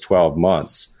worst 12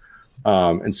 months.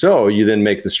 And so you then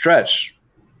make the stretch.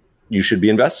 You should be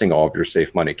investing all of your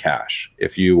safe money cash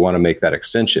if you want to make that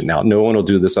extension. Now, no one will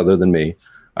do this other than me.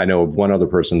 I know of one other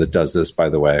person that does this, by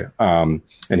the way, and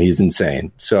he's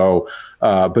insane. So,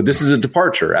 but this is a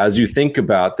departure. As you think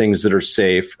about things that are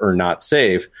safe or not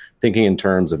safe, thinking in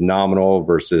terms of nominal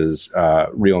versus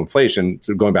real inflation.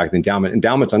 So going back to the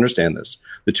endowments understand this.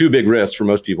 The two big risks for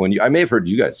most people, and I may have heard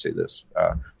you guys say this,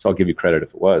 so I'll give you credit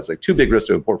if it was, like two big risks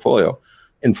to a portfolio: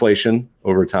 inflation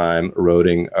over time,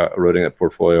 eroding that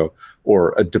portfolio,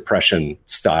 or a depression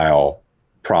style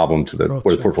problem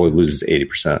where the portfolio loses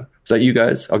 80%. Is that you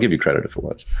guys? I'll give you credit if it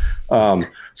was.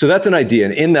 So that's an idea.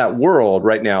 And in that world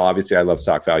right now, obviously I love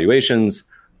stock valuations.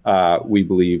 We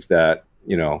believe that,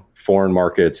 foreign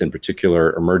markets, in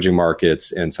particular emerging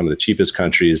markets, and some of the cheapest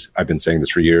countries, I've been saying this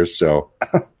for years, so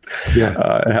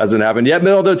it hasn't happened yet,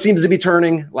 although it seems to be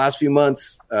turning last few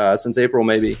months, since April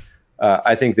maybe.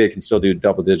 I think they can still do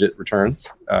double-digit returns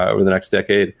over the next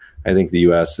decade. I think the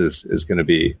U.S. is going to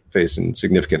be facing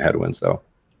significant headwinds, though.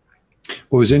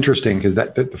 What was interesting, because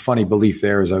the funny belief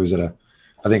there is, I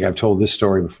think I've told this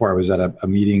story before. I was at a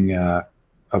meeting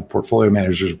of portfolio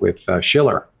managers with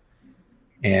Schiller,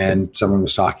 and someone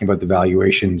was talking about the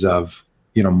valuations of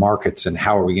markets and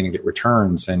how are we going to get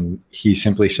returns, and he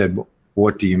simply said,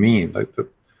 "What do you mean? Like the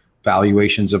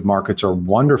valuations of markets are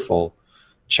wonderful.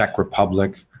 Czech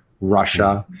Republic,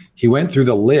 Russia." He went through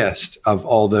the list of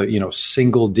all the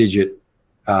single digit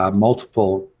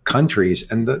multiple countries,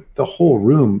 and the whole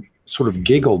room sort of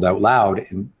giggled out loud,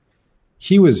 and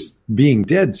he was being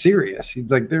dead serious. He's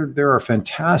like, there are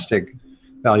fantastic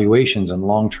valuations and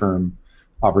long-term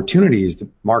opportunities. The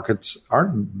markets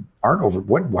aren't over.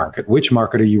 What market? Which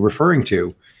market are you referring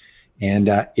to? And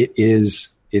it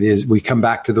is. We come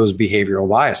back to those behavioral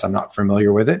bias. I'm not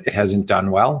familiar with it. It hasn't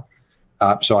done well.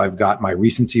 So I've got my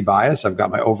recency bias. I've got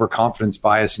my overconfidence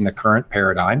bias in the current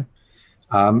paradigm.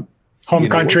 Home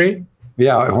country.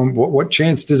 What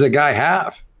chance does a guy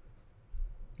have?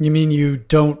 You mean you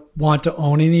don't want to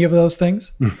own any of those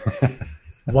things?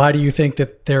 Why do you think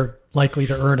that they're likely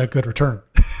to earn a good return?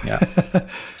 Yeah.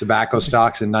 Tobacco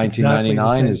stocks in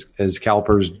 1999 as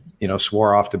CalPERS,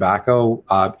 swore off tobacco,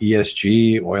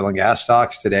 ESG, oil and gas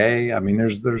stocks today. I mean,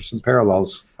 there's some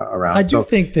parallels around. I do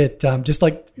think that just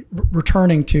like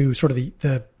returning to sort of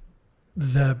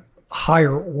the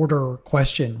higher order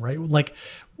question, right? Like,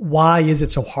 why is it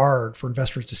so hard for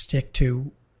investors to stick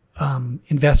to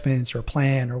investments or a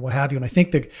plan or what have you? And I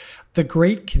think the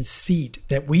great conceit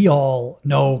that we all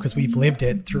know, because we've lived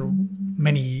it through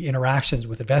many interactions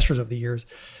with investors over the years,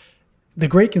 the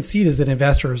great conceit is that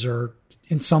investors are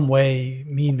in some way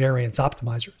mean variance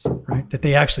optimizers, right? That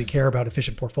they actually care about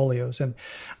efficient portfolios. And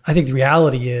I think the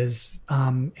reality is,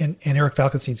 and Eric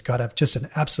Falkenstein's got just an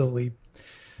absolutely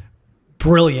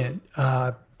brilliant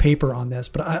paper on this,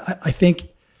 but I think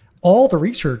all the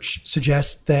research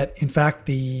suggests that, in fact,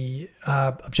 the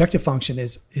objective function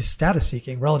is status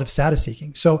seeking, relative status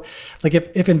seeking. So like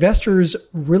if investors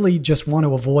really just want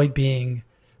to avoid being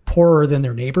poorer than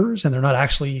their neighbors and they're not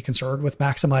actually concerned with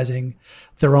maximizing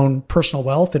their own personal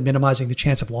wealth and minimizing the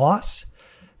chance of loss,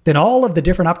 then all of the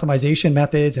different optimization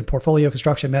methods and portfolio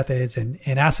construction methods and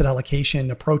asset allocation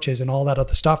approaches and all that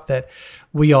other stuff that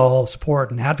we all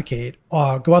support and advocate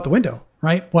go out the window,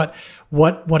 right?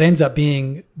 What ends up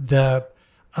being the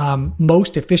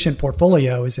most efficient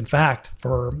portfolio is, in fact,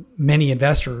 for many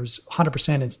investors,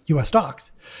 100% in U.S.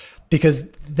 stocks, because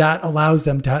that allows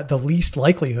them to have the least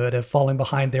likelihood of falling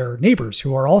behind their neighbors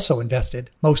who are also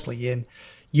invested mostly in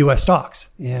U.S. stocks.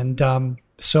 And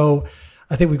so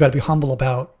I think we've got to be humble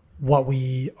about what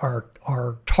we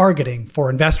are targeting for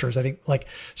investors. I think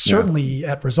certainly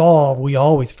at ReSolve, we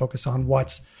always focus on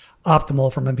what's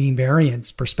optimal from a mean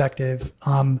variance perspective,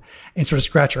 and sort of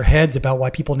scratch our heads about why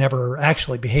people never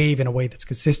actually behave in a way that's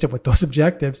consistent with those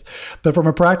objectives. But from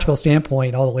a practical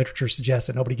standpoint, all the literature suggests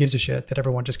that nobody gives a shit, that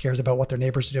everyone just cares about what their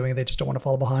neighbors are doing and they just don't want to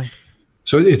fall behind.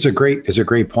 So it's a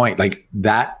great point. Like,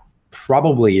 that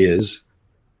probably is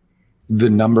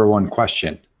the number one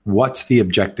question. What's the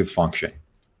objective function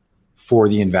for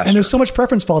the investor? And there's so much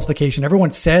preference falsification.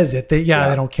 Everyone says it. They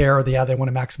don't care, or they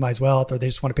want to maximize wealth, or they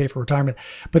just want to pay for retirement.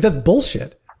 But that's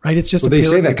bullshit, right? It's just they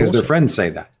say that because their friends say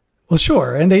that. Well,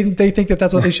 sure, and they think that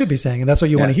that's what they should be saying, and that's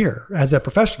what you want to hear as a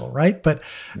professional, right? But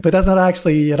that's not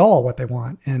actually at all what they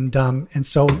want, and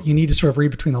so you need to sort of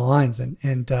read between the lines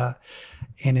and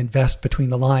invest between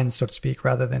the lines, so to speak,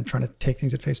 rather than trying to take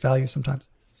things at face value sometimes.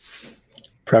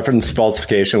 Preference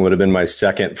falsification would have been my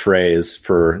second phrase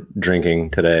for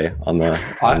drinking today on the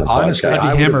honestly,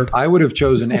 podcast. I would have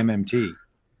chosen MMT.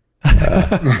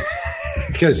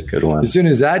 Because as soon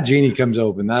as that genie comes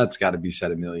open, that's got to be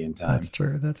said a million times.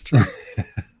 That's true.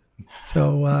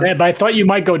 So, but I thought you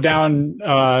might go down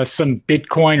some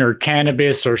Bitcoin or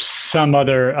cannabis or some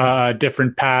other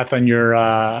different path on your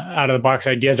out of the box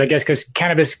ideas. I guess because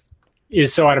cannabis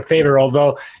is so out of favor.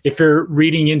 Although if you're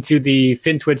reading into the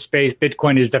FinTwit space,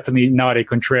 Bitcoin is definitely not a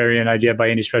contrarian idea by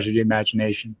any stretch of the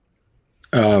imagination.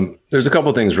 There's a couple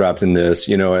of things wrapped in this.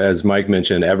 As Mike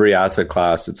mentioned, every asset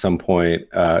class at some point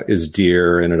is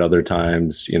dear, and at other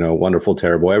times, wonderful,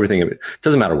 terrible, everything. It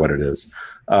doesn't matter what it is.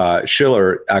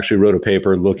 Schiller actually wrote a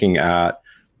paper looking at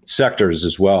sectors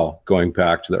as well, going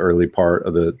back to the early part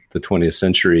of the 20th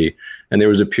century. And there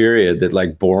was a period that,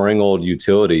 like, boring old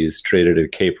utilities traded at a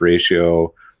CAPE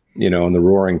ratio, in the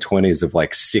roaring 20s of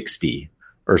like 60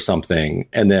 or something.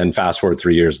 And then fast forward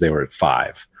 3 years, they were at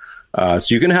 5. So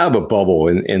you can have a bubble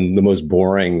in the most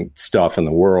boring stuff in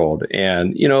the world.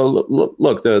 And,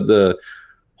 look, the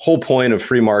whole point of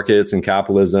free markets and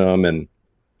capitalism and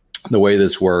the way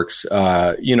this works,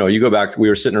 you go back, we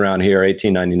were sitting around here,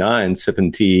 1899,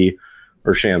 sipping tea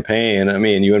or champagne. I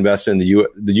mean, you invest in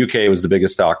the UK was the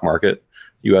biggest stock market.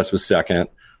 US was second.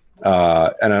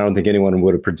 And I don't think anyone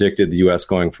would have predicted the U.S.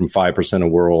 going from 5%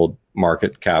 of world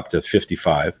market cap to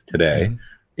 55 today. Mm-hmm.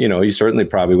 You know, you certainly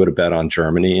probably would have bet on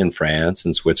Germany and France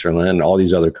and Switzerland and all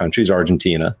these other countries,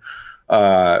 Argentina.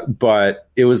 But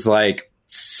it was like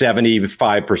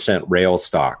 75% rail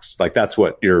stocks. Like that's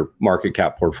what your market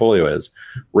cap portfolio is.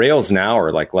 Rails now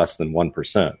are like less than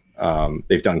 1%.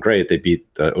 They've done great. They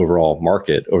beat the overall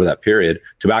market over that period.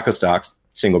 Tobacco stocks,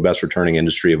 single best returning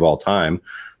industry of all time.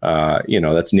 You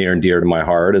know, that's near and dear to my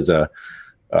heart as a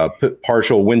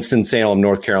partial Winston-Salem,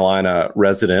 North Carolina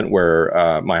resident,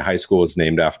 where my high school was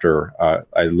named after.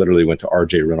 I literally went to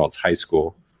R.J. Reynolds High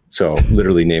School, so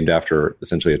literally named after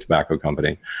essentially a tobacco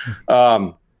company.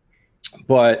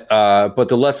 But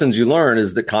the lessons you learn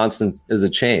is that constant is a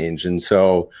change, and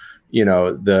so you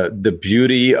know the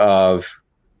beauty of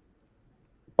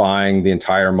buying the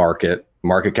entire market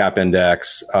cap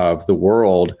index of the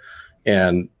world.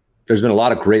 And there's been a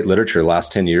lot of great literature the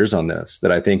last 10 years on this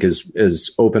that I think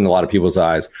is opened a lot of people's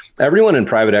eyes. Everyone in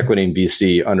private equity and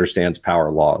VC understands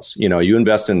power laws. You know, you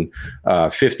invest in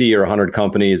 50 or 100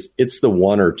 companies, it's the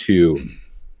one or two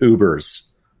Ubers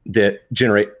that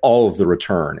generate all of the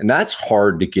return. And that's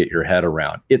hard to get your head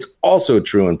around. It's also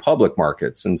true in public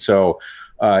markets. And so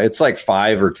it's like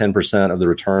 5 or 10% of the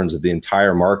returns of the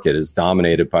entire market is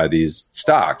dominated by these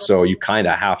stocks. So you kind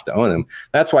of have to own them.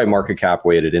 That's why market cap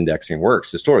weighted indexing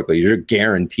works historically. You're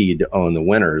guaranteed to own the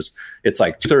winners. It's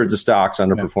like 2/3 of stocks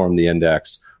underperform the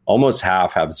index. Almost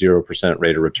half have 0%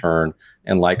 rate of return.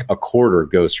 And like a quarter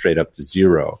goes straight up to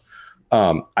zero.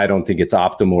 I don't think it's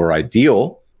optimal or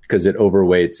ideal because it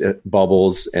overweights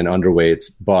bubbles and underweights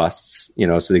busts. You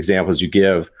know, so the examples you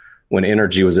give, when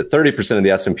energy was at 30% of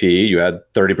the S&P, you had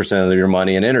 30% of your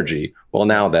money in energy. Well,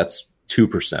 now that's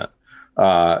 2%.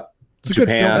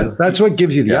 Japan. That's what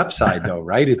gives you the upside, though,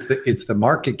 right? It's the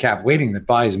market cap weighting that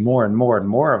buys more and more and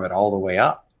more of it all the way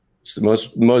up. It's the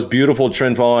most beautiful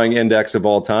trend following index of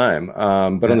all time.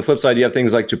 But on the flip side, you have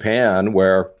things like Japan,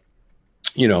 where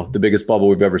you know the biggest bubble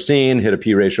we've ever seen hit a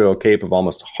P ratio cape of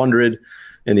almost 100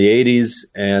 in the 80s,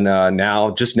 and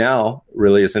now,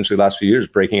 really, essentially, last few years,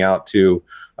 breaking out to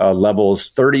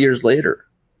levels 30 years later.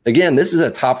 Again, this is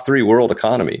a top 3 world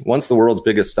economy, once the world's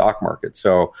biggest stock market.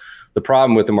 So the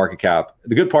problem with the market cap,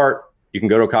 the good part, you can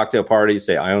go to a cocktail party,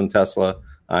 say, I own Tesla,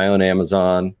 I own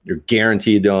Amazon. You're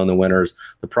guaranteed to own the winners.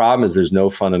 The problem is there's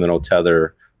no fundamental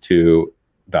tether to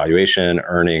valuation,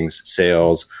 earnings,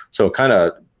 sales. So kind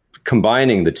of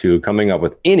combining the two, coming up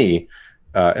with any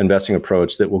investing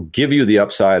approach that will give you the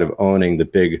upside of owning the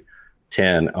big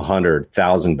 10, 100,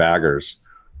 1,000 baggers,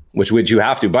 which you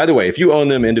have to. By the way, if you own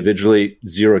them individually,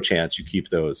 zero chance you keep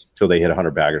those till they hit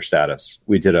 100 bagger status.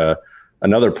 We did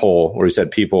another poll where we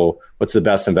said, people, what's the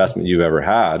best investment you've ever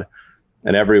had?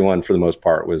 And everyone, for the most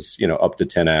part, was up to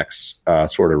 10x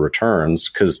sort of returns.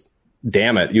 Because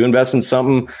damn it, you invest in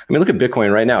something. I mean, look at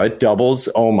Bitcoin right now; it doubles.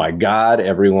 Oh my God,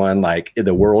 everyone, like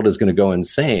the world is going to go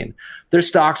insane. There's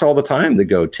stocks all the time that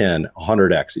go 10,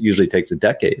 100x. It usually takes a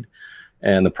decade.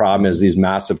 And the problem is these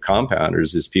massive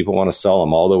compounders is people want to sell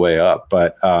them all the way up.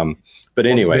 But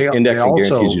anyway, indexing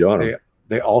guarantees you don't own them.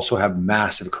 They also have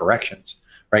massive corrections,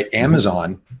 right?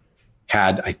 Amazon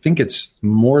had, I think it's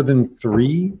more than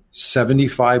 3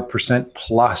 75%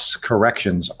 plus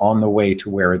corrections on the way to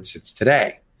where it sits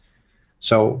today.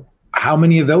 So how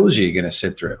many of those are you going to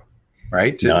sit through,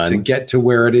 right? To get to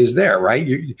where it is there,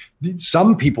 right?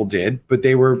 Some people did, but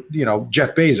they were,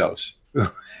 Jeff Bezos,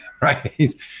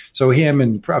 right? So him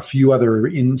and a few other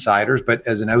insiders, but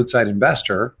as an outside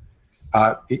investor,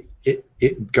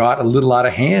 it got a little out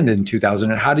of hand in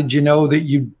 2000. And how did you know that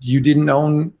you didn't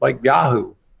own like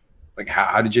Yahoo? Like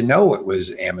how did you know it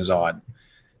was Amazon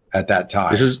at that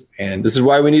time? This is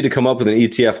why we need to come up with an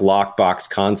ETF lockbox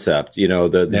concept.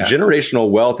 The generational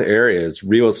wealth areas,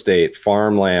 real estate,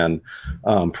 farmland,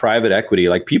 private equity,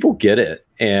 like people get it.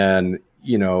 And,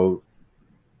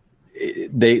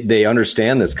 they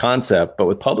understand this concept, but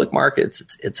with public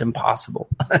markets, it's impossible.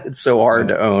 It's so hard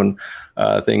to own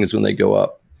things when they go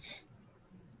up.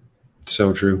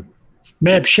 So true.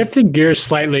 Man, shifting gears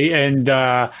slightly, and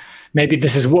maybe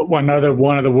this is one of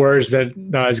the words that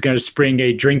is going to spring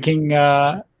a drinking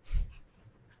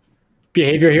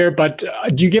behavior here. But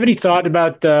do you give any thought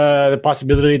about the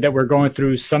possibility that we're going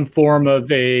through some form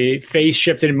of a phase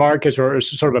shift in markets, or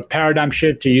sort of a paradigm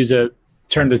shift, to use a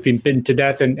term that's been beaten to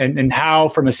death, and how,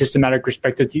 from a systematic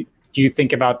perspective, do you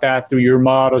think about that through your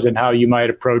models, and how you might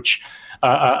approach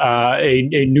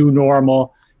a new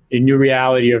normal, a new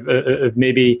reality of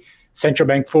maybe central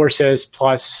bank forces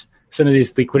plus some of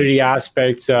these liquidity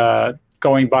aspects,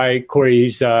 going by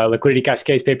Corey's liquidity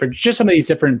cascades paper, just some of these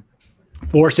different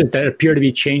forces that appear to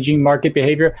be changing market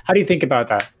behavior. How do you think about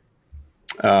that?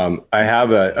 I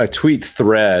have a tweet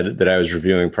thread that I was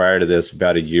reviewing prior to this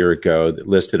about a year ago that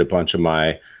listed a bunch of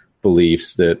my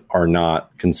beliefs that are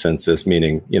not consensus,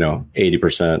 meaning,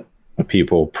 80% of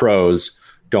people, pros,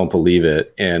 don't believe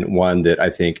it. And one that I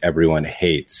think everyone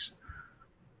hates,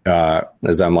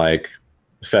 as I'm like,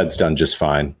 Fed's done just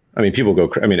fine. I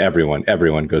mean,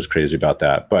 everyone goes crazy about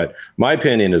that. But my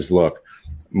opinion is, look,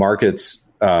 markets,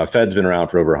 Fed's been around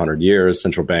for over 100 years.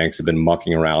 Central banks have been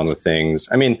mucking around with things.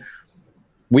 I mean,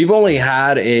 we've only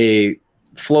had a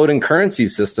floating currency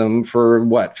system for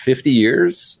 50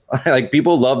 years? Like,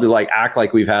 people love to act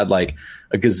like we've had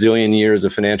a gazillion years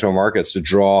of financial markets to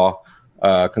draw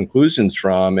conclusions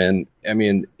from. And I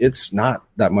mean, it's not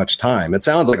that much time. It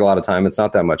sounds like a lot of time. It's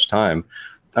not that much time.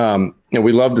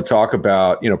 We love to talk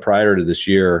about, prior to this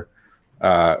year,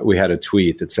 we had a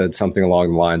tweet that said something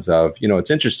along the lines of,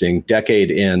 it's interesting,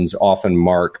 decade ends often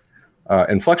mark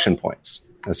inflection points.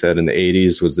 I said in the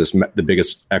 80s was the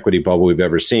biggest equity bubble we've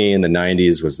ever seen. The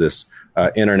 90s was this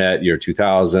internet year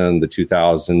 2000. The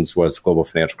 2000s was global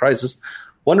financial crisis.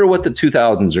 Wonder what the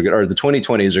 2000s or the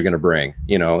 2020s are going to bring,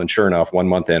 and sure enough, 1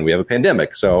 month in, we have a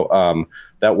pandemic. So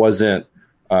that wasn't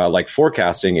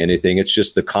forecasting anything. It's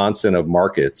just the constant of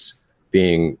markets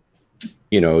being,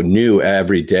 new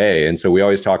every day. And so we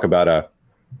always talk about a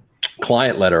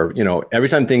client letter. Every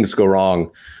time things go wrong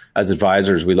as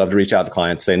advisors, we love to reach out to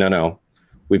clients, say, no,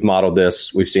 we've modeled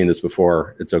this. We've seen this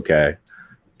before. It's okay.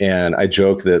 And I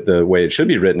joke that the way it should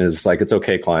be written is it's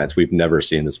okay, clients. We've never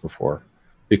seen this before,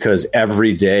 because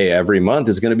every day, every month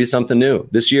is going to be something new.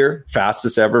 This year,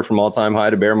 fastest ever from all-time high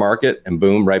to bear market, and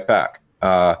boom, right back.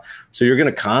 So you're going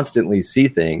to constantly see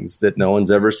things that no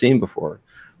one's ever seen before.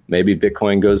 Maybe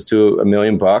Bitcoin goes to $1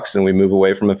 million and we move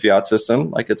away from a fiat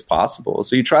system. It's possible.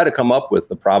 So you try to come up with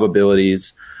the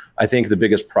probabilities. I think the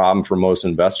biggest problem for most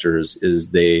investors is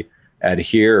they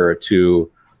adhere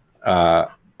to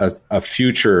a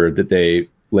future that they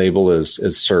label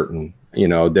as certain,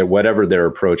 that whatever their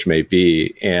approach may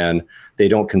be, and they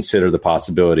don't consider the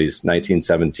possibilities.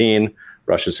 1917,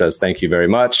 Russia says, thank you very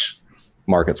much.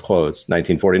 Markets close.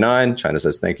 1949, China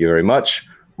says, thank you very much.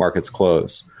 Markets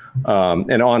close.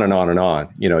 And on and on and on.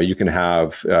 You can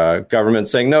have government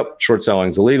saying, nope, short selling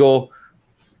is illegal,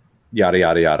 yada,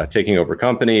 yada, yada, taking over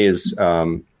companies.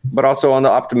 But also on the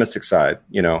optimistic side,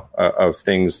 of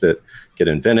things that get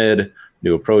invented,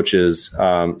 new approaches.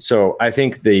 So I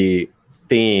think the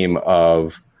theme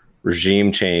of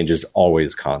regime change is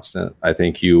always constant. I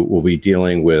think you will be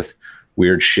dealing with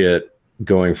weird shit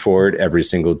going forward every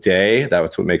single day.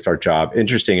 That's what makes our job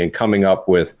interesting, and coming up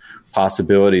with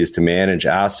possibilities to manage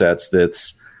assets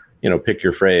that's, pick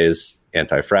your phrase,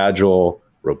 anti-fragile,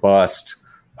 robust,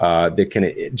 that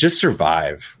can just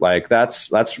survive. That's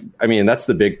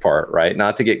the big part, right?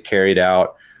 Not to get carried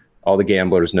out. All the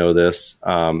gamblers know this.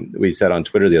 We said on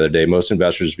Twitter the other day, most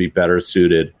investors would be better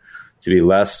suited to be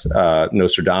less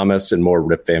Nostradamus and more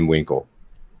Rip Van Winkle.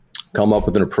 Come up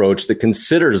with an approach that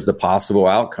considers the possible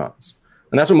outcomes.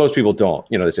 And that's what most people don't.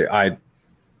 They say, I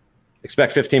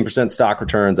expect 15% stock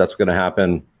returns. That's what's going to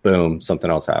happen. Boom,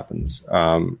 something else happens.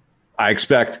 Look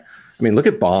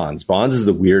at bonds. Bonds is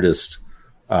the weirdest,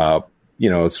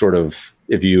 sort of,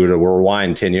 if you were to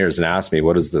rewind 10 years and ask me,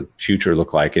 what does the future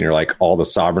look like? And you're like, all the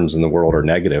sovereigns in the world are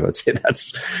negative. I'd say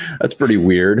that's pretty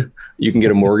weird. You can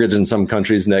get a mortgage in some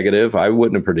countries negative. I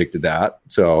wouldn't have predicted that.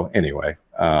 So anyway,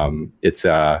 it's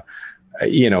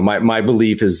my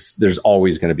belief is there's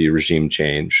always going to be regime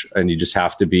change, and you just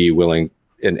have to be willing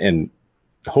and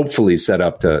hopefully set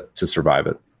up to survive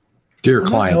it. Dear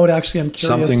client, actually, I'm curious.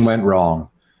 Something went wrong.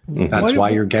 That's why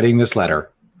you're getting this letter.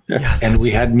 Yeah, and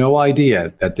we had no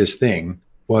idea that this thing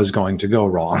was going to go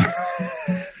wrong.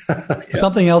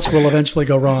 Something else will eventually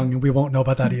go wrong, and we won't know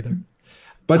about that either.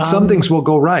 But some things will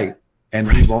go right, and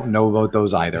we won't know about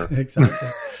those either. Exactly.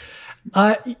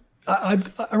 I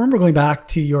remember going back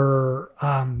to your,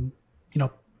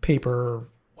 paper,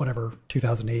 whatever,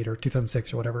 2008 or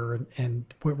 2006 or whatever,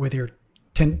 and with your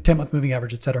 10-month moving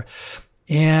average, et cetera.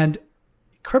 And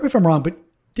correct me if I'm wrong, but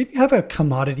didn't you have a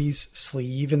commodities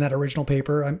sleeve in that original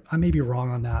paper? I may be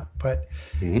wrong on that, but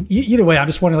either way, I'm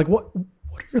just wondering, what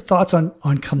are your thoughts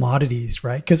on commodities,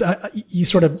 right? Because you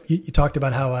talked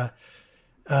about how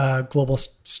a global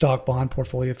stock bond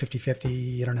portfolio,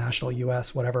 50-50, international,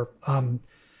 US, whatever,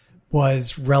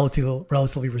 was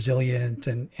relatively resilient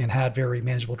and had very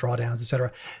manageable drawdowns, et cetera.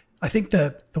 I think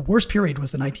the worst period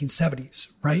was the 1970s,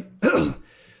 right?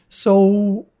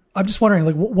 So I'm just wondering,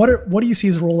 what do you see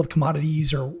as the role of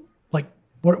commodities, or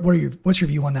what's your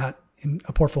view on that in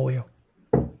a portfolio?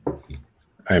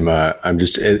 I'm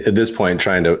just at this point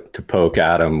trying to poke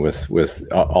Adam with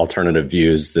alternative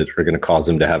views that are going to cause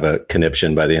him to have a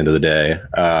conniption by the end of the day.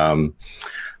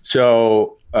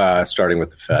 So starting with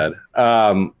the Fed,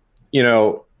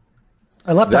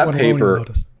 I left that one paper. Alone,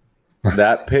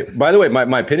 By the way,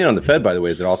 my opinion on the Fed, by the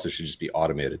way, is it also should just be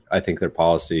automated. I think their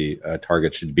policy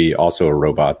target should be also a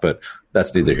robot, but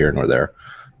that's neither here nor there.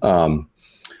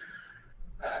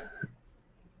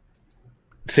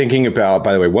 Thinking about,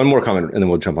 by the way, one more comment, and then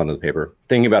we'll jump onto the paper.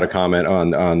 Thinking about a comment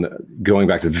on going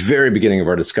back to the very beginning of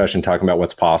our discussion, talking about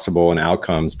what's possible and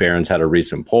outcomes. Barron's had a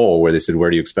recent poll where they said, "Where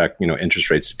do you expect interest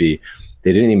rates to be?"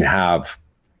 They didn't even have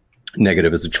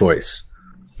negative as a choice.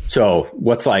 So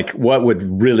what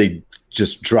would really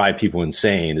just drive people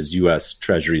insane is U.S.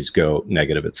 Treasuries go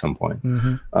negative at some point.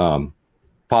 Mm-hmm.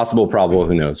 Possible, probable,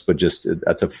 who knows? But just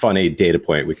that's a funny data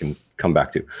point we can come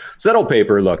back to. So that old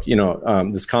paper, look,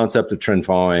 this concept of trend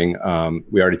following,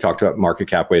 we already talked about market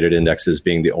cap weighted indexes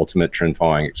being the ultimate trend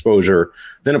following exposure,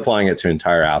 then applying it to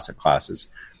entire asset classes.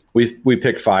 We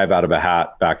picked 5 out of a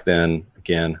hat back then.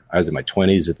 Again, I was in my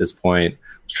 20s at this point,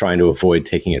 was trying to avoid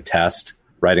taking a test,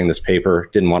 writing this paper,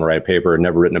 didn't want to write a paper,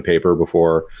 never written a paper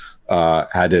before,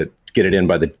 had to get it in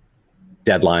by the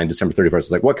deadline, December 31st. I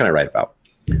was like, what can I write about?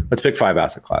 Let's pick 5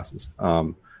 asset classes,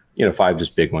 5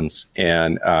 just big ones.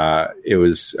 And it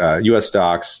was U.S.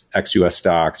 stocks, ex-U.S.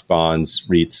 stocks, bonds,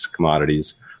 REITs,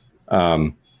 commodities.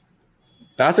 The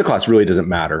asset class really doesn't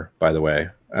matter, by the way.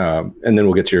 And then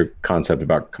we'll get to your concept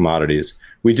about commodities.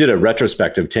 We did a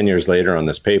retrospective 10 years later on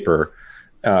this paper,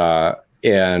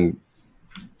 and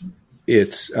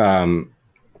it's been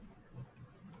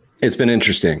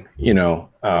interesting,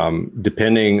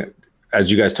 depending, as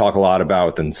you guys talk a lot about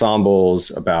with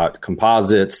ensembles, about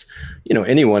composites,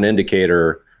 any one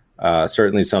indicator,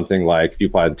 certainly something like if you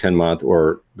apply the 10-month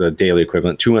or the daily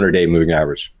equivalent 200-day moving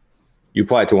average, you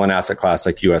apply it to one asset class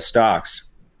like U.S. stocks,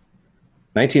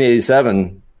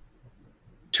 1987,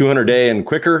 200-day and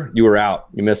quicker, you were out.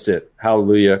 You missed it.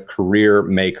 Hallelujah, career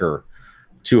maker.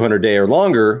 200-day or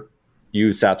longer,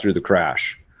 you sat through the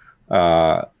crash.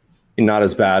 Not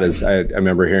as bad as I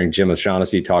remember hearing Jim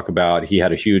O'Shaughnessy talk about. He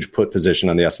had a huge put position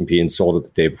on the S&P and sold it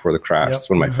the day before the crash. Yep, it's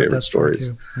one of my favorite stories.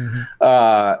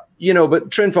 Mm-hmm.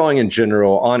 But trend following in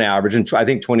general, on average, and I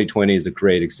think 2020 is a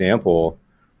great example,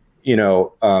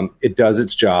 it does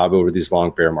its job over these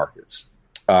long bear markets.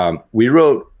 We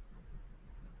wrote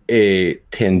a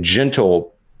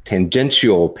tangential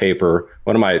paper.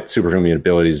 One of my superhuman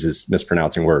abilities is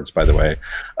mispronouncing words, by the way.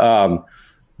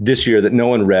 This year that no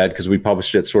one read because we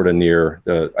published it sort of near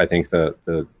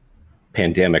the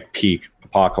pandemic peak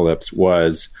apocalypse,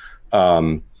 was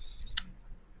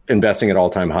investing at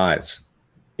all-time highs.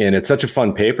 And it's such a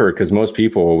fun paper because most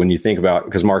people, when you think about,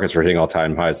 because markets were hitting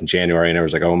all-time highs in January and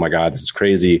everyone's like, oh my God, this is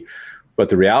crazy. But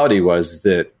the reality was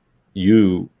that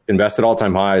you invest at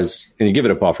all-time highs and you give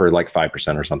it a buffer like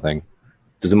 5% or something.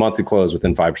 Does a monthly close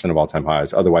within 5% of all-time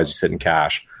highs? Otherwise you sit in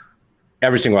cash.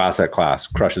 Every single asset class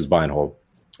crushes buy and hold.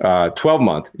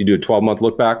 12-month, you do a 12-month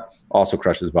look back, also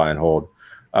crushes buy and hold.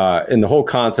 And the whole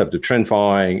concept of trend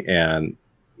following and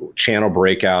channel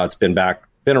breakouts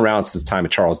been around since the time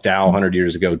of Charles Dow 100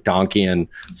 years ago, Donkian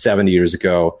 70 years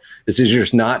ago. This is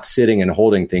just not sitting and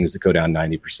holding things that go down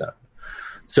 90%.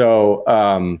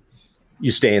 So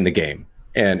you stay in the game.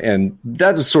 And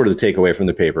that's sort of the takeaway from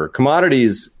the paper.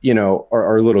 Commodities,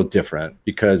 are a little different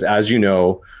because, as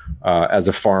as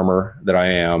a farmer that I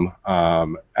am,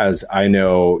 as I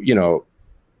know,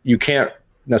 you can't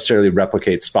necessarily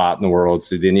replicate spot in the world.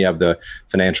 So then you have the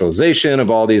financialization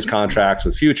of all these contracts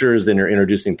with futures. Then you're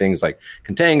introducing things like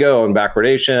contango and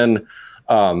backwardation.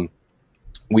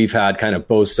 We've had kind of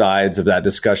both sides of that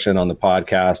discussion on the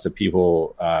podcast of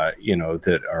people,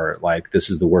 that are like, this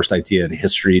is the worst idea in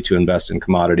history to invest in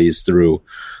commodities through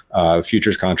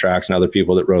futures contracts, and other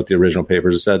people that wrote the original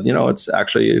papers and said, it's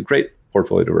actually a great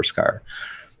portfolio diversifier.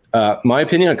 My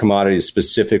opinion on commodities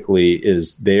specifically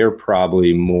is they're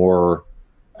probably more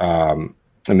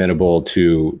amenable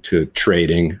to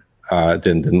trading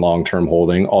than long-term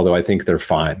holding, although I think they're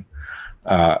fine.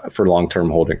 For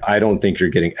long-term holding. I don't think you're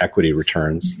getting equity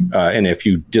returns. And if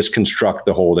you disconstruct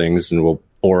the holdings, and we'll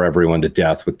bore everyone to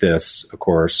death with this, of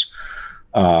course,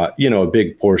 a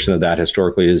big portion of that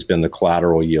historically has been the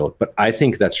collateral yield. But I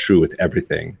think that's true with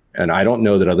everything. And I don't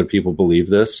know that other people believe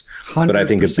this, but I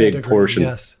think a big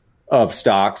portion of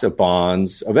stocks, of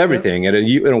bonds, of everything. Yep. And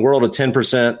in a world of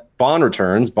 10% bond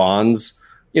returns, bonds,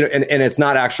 and it's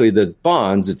not actually the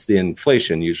bonds, it's the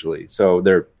inflation usually. So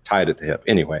they're tied at the hip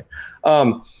anyway.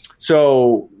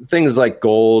 So things like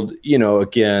gold,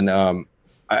 again,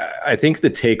 I think the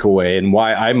takeaway and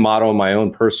why I model my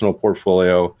own personal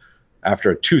portfolio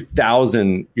after a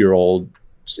 2,000-year-old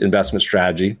investment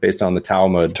strategy based on the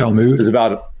Talmud. It's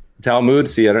about Talmud.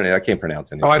 See, I can't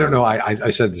pronounce anything. Oh, I don't know. I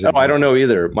said this. Oh, I don't know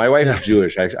either. My wife is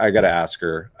Jewish. I got to ask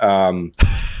her.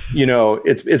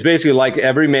 It's basically like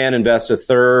every man invests a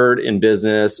third in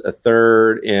business, a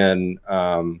third in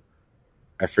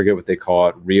I forget what they call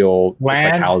it, real land,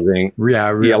 it's like housing.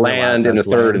 Land, and a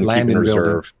third in land and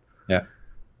reserve. Yeah.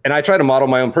 And I try to model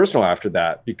my own personal after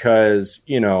that because,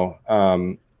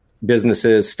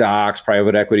 businesses, stocks,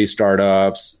 private equity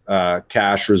startups,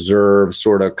 cash reserve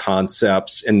sort of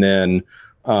concepts, and then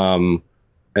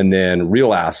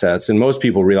real assets. And most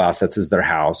people, real assets is their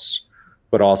house,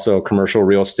 but also commercial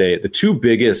real estate. The two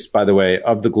biggest, by the way,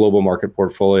 of the global market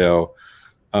portfolio,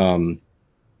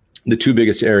 the two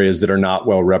biggest areas that are not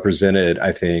well represented,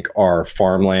 I think, are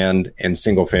farmland and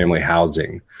single family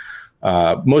housing.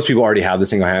 Most people already have the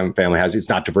single family housing. It's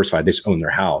not diversified. They just own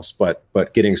their house, but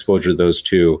getting exposure to those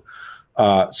two.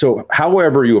 So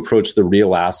however you approach the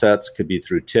real assets, could be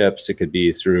through tips. It could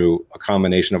be through a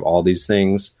combination of all these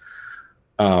things.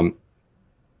 The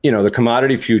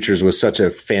commodity futures was such a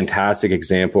fantastic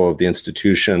example of the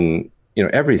institution.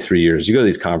 Every 3 years, you go to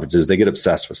these conferences, they get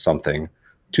obsessed with something.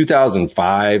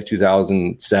 2005,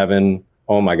 2007,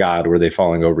 oh my God, were they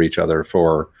falling over each other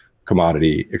for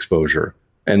commodity exposure?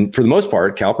 And for the most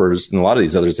part, CalPERS and a lot of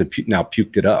these others have now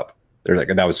puked it up. They're like,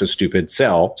 that was so stupid,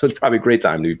 sell. So it's probably a great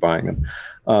time to be buying them.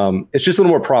 It's just a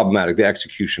little more problematic, the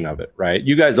execution of it, right?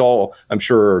 You guys all, I'm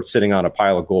sure, are sitting on a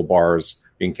pile of gold bars,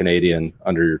 being Canadian,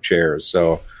 under your chairs.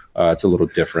 So it's a little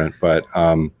different. But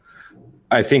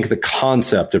I think the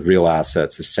concept of real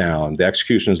assets is sound. The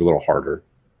execution is a little harder.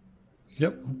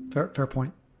 Yep, fair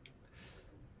point.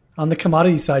 On the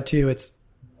commodity side too, it's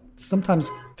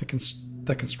sometimes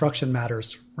the construction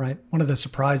matters, right? One of the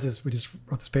surprises, we just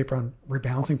wrote this paper on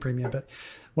rebalancing premium, but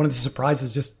one of the surprises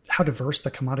is just how diverse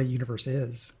the commodity universe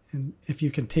is. And if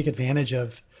you can take advantage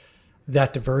of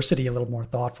that diversity a little more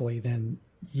thoughtfully, then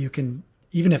you can,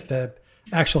 even if the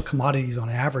actual commodities on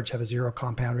average have a 0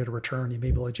 compound rate of return, you may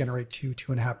be able to generate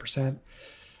 2.5%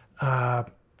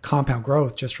 compound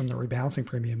growth just from the rebalancing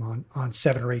premium on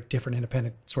 7 or 8 different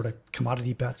independent sort of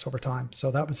commodity bets over time. So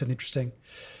that was an interesting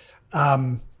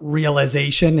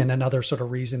realization, and another sort of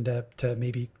reason to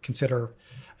maybe consider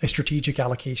a strategic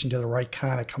allocation to the right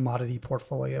kind of commodity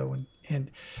portfolio. And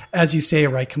as you say,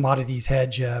 right, commodities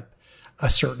hedge a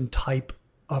certain type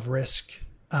of risk,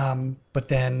 but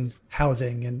then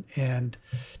housing and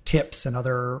tips and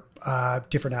other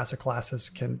different asset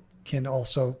classes can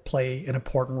also play an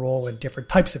important role in different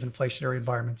types of inflationary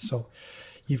environments. So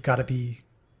you've got to be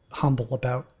humble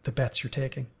about the bets you're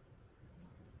taking.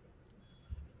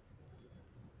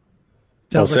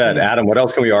 Well said, Adam. What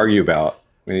else can we argue about?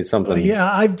 We need something. Yeah,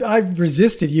 I've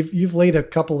resisted. You've laid a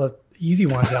couple of easy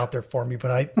ones out there for me,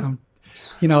 but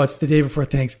it's the day before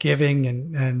Thanksgiving,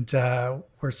 and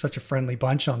we're such a friendly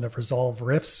bunch on the ReSolve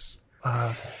Riffs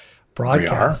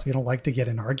broadcast. We don't like to get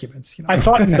in arguments. I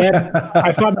thought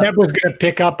Neb was going to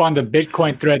pick up on the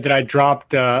Bitcoin thread that I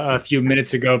dropped a few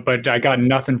minutes ago, but I got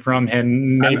nothing from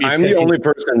him. Maybe I'm the only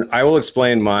person. I will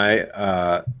explain my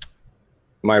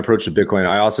approach to Bitcoin.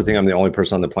 I also think I'm the only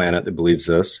person on the planet that believes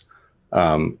this,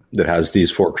 that has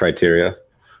these 4 criteria.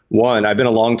 One, I've been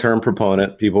a long-term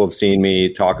proponent. People have seen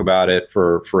me talk about it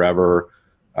for forever.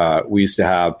 We used to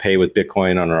have pay with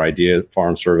Bitcoin on our Idea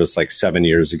Farm service like 7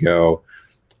 years ago.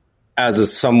 As a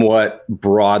somewhat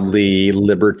broadly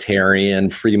libertarian,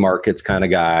 free markets kind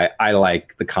of guy, I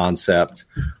like the concept.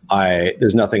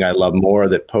 There's nothing I love more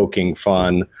than poking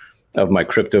fun of my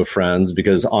crypto friends,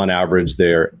 because on average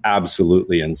they're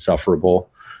absolutely insufferable.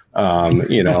 So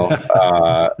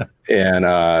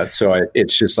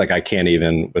it's just like I can't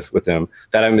even with them.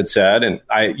 That having been said, and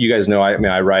you guys know,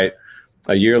 I write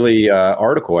a yearly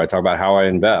article. I talk about how I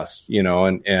invest,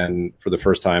 and for the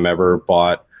first time ever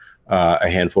bought a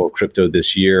handful of crypto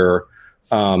this year.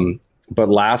 But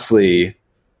lastly,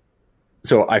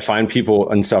 so I find people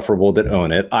insufferable that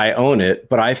own it. I own it,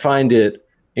 but I find it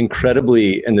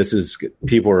incredibly, and this is,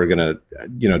 people are going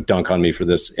to, dunk on me for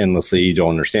this endlessly. You don't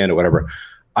understand it, whatever.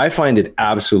 I find it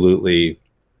absolutely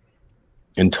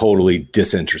and totally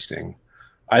disinteresting.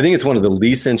 I think it's one of the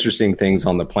least interesting things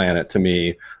on the planet to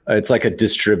me. It's like a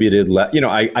distributed,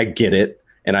 I get it.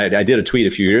 And I did a tweet a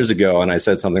few years ago, and I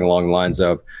said something along the lines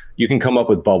of, you can come up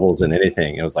with bubbles in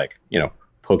anything. It was like,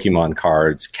 Pokemon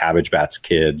cards, Cabbage Patch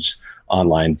Kids,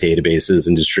 online databases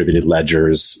and distributed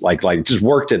ledgers, like just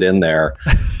worked it in there.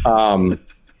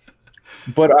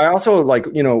 But I also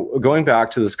going back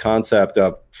to this concept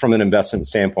of, from an investment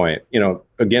standpoint,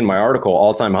 again, my article,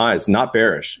 all-time highs, not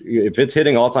bearish. If it's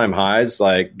hitting all-time highs,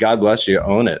 like, God bless you,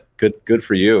 own it. Good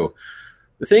for you.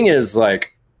 The thing is,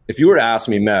 like, if you were to ask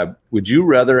me, Meb, would you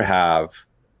rather have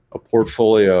a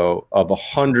portfolio of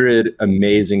 100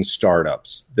 amazing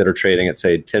startups that are trading at,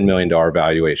 say, $10 million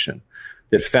valuation,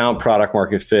 that found product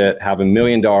market fit, have $1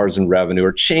 million in revenue,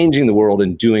 are changing the world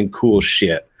and doing cool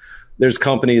shit? There's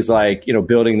companies like,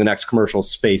 building the next commercial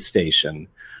space station,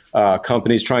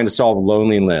 companies trying to solve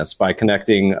loneliness by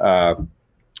connecting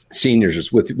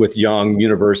seniors with young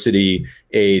university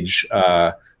age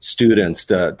students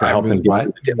to help them get,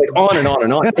 like, on and on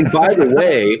and on. And by the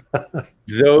way,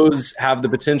 those have the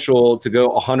potential to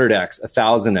go 100x,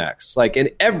 1000x. Like, in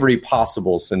every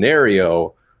possible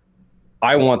scenario,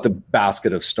 I want the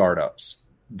basket of startups.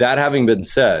 That having been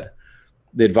said,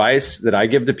 the advice that I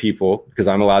give to people, because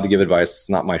I'm allowed to give advice, it's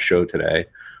not my show today,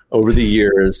 over the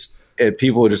years,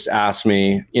 people would just ask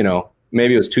me,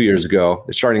 maybe it was 2 years ago,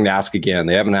 they're starting to ask again.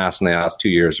 They haven't asked, and they asked 2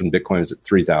 years when Bitcoin was at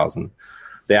 3,000.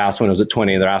 They asked when it was at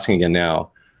 20, and they're asking again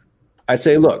now. I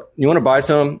say, look, you want to buy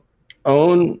some,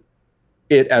 own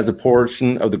it as a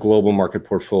portion of the global market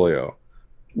portfolio,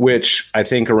 which I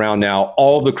think around now,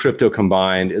 all the crypto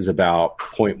combined is about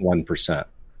 0.1%.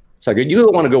 So you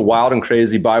don't want to go wild and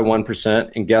crazy, buy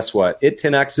 1%, and guess what? It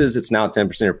 10x's, it's now 10%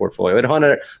 of your portfolio. At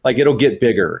 100, like, it'll get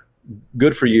bigger.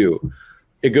 Good for you.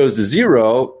 It goes to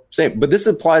zero, same. But this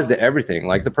applies to everything.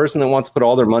 Like, the person that wants to put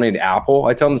all their money into Apple,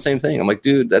 I tell them the same thing. I'm like,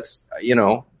 dude, that's,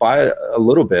 buy a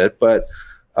little bit. But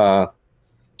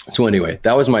so anyway,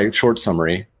 that was my short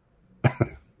summary.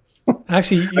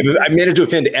 Actually, I managed to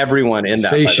offend everyone in that.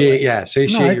 Satiate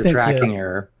your tracking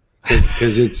error,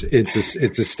 because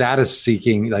it's a status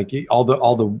seeking. Like, all the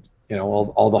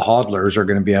hodlers are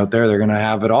going to be out there. They're going to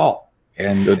have it all,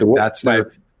 and that's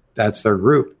their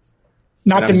group.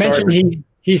 Not to mention,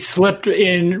 he slipped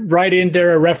right in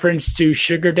there a reference to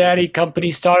Sugar Daddy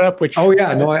company startup. Which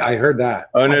I heard that.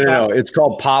 Oh no! It's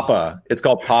called Papa. It's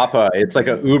like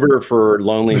a Uber for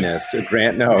loneliness.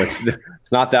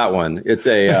 It's not that one. It's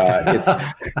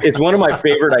it's one of my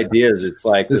favorite ideas. It's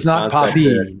like, it's not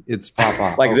Poppy. It's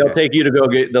Papa. Like, they'll take you to go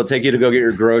get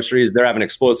your groceries. They're having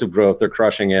explosive growth. They're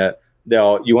crushing it.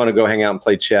 You want to go hang out and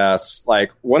play chess.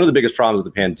 Like, one of the biggest problems of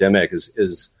the pandemic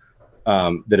is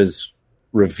that is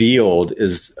revealed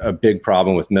is a big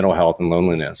problem with mental health and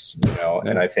loneliness,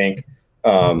 and I think,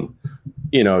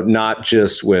 not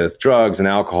just with drugs and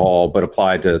alcohol, but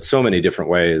applied to so many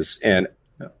different ways. And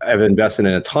I've invested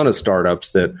in a ton of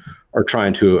startups that are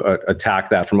trying to attack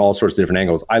that from all sorts of different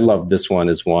angles. I love this one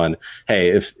as one. Hey,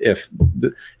 if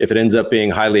it ends up being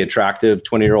highly attractive,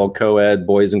 20-year-old co-ed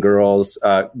boys and girls,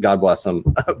 God bless them.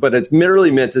 But it's merely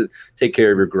meant to take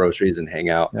care of your groceries and hang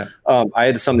out. Yeah. I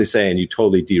had something to say, and you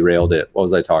totally derailed it. What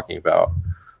was I talking about?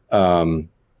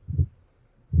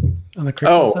 On the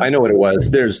crypto side? I know what it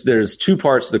was. There's two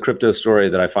parts to the crypto story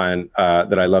that I find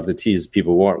that I love to tease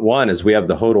people. One is we have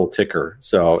the HODL ticker.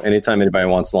 So anytime anybody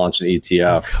wants to launch an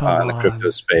ETF in the crypto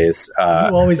space, you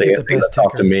always get the best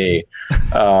talk to me.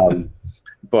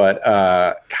 But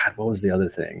God, what was the other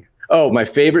thing? Oh, my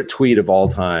favorite tweet of all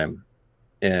time.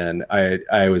 And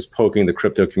I was poking the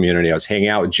crypto community. I was hanging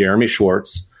out with Jeremy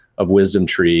Schwartz of Wisdom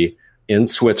Tree in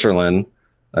Switzerland.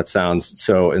 That sounds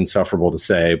so insufferable to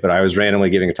say, but I was randomly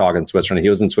giving a talk in Switzerland. He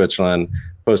was in Switzerland,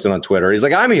 posted on Twitter. He's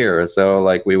like, I'm here. So,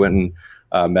 like, we went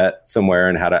and met somewhere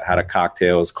and had a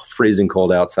cocktail. It was freezing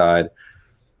cold outside.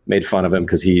 Made fun of him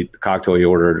because the cocktail he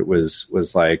ordered was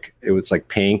like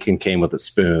pink and came with a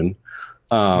spoon.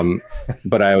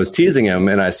 But I was teasing him,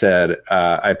 and I said,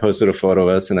 I posted a photo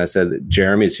of us, and I said,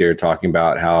 Jeremy's here talking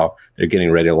about how they're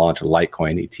getting ready to launch a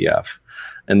Litecoin ETF.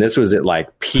 And this was at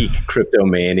like peak crypto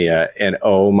mania. And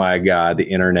oh my God, the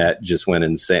internet just went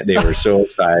insane. They were so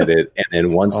excited. And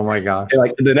then oh my gosh,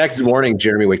 like the next morning,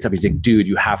 Jeremy wakes up. He's like, dude,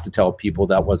 you have to tell people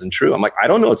that wasn't true. I'm like, I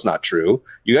don't know. It's not true.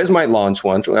 You guys might launch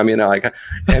one. I mean, like,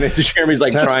 and it's Jeremy's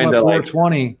like trying to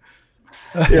 420.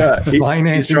 Yeah,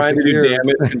 he's trying to do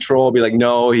damage control. Be like,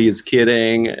 no, he's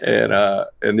kidding.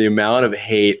 And the amount of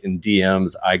hate and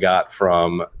DMs I got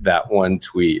from that one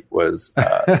tweet was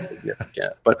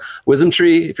significant. But Wisdom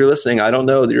Tree, if you're listening, I don't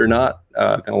know that you're not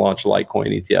going to launch a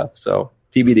Litecoin ETF. So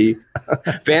TBD.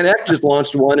 Van Eck just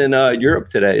launched one in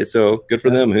Europe today, so good for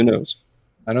them. Who knows?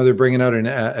 I know they're bringing out an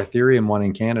Ethereum one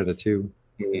in Canada too.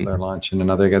 Mm-hmm. They're launching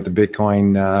another. They got the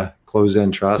Bitcoin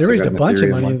closed-end trust. They raised a bunch of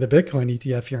money in the Bitcoin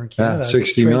ETF here in Canada.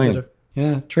 60 million.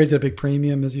 Trades at a big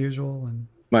premium as usual. And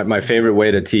my favorite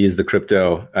way to tease the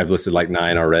crypto, I've listed like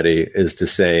 9 already, is to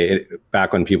say,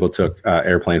 back when people took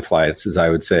airplane flights, is I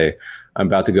would say, I'm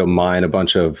about to go mine a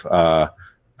bunch of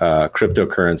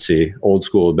cryptocurrency, old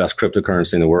school, best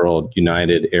cryptocurrency in the world,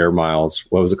 United Air Miles.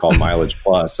 What was it called? Mileage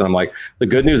Plus. And I'm like, the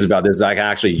good news about this is I can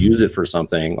actually use it for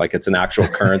something. Like it's an actual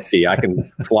currency I can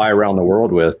fly around the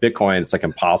world with. Bitcoin, it's like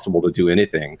impossible to do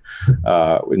anything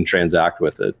and transact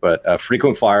with it. But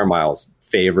frequent flyer miles,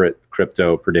 favorite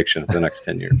crypto prediction for the next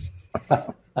 10 years.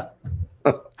 Yep.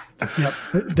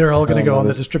 They're all going to go on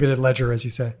the distributed ledger, as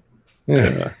you say.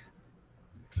 Yeah.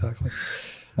 Exactly.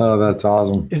 Oh, that's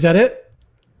awesome. Is that it?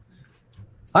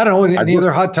 I don't know. Any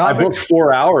other hot topics? I booked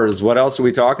 4 hours. What else are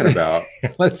we talking about?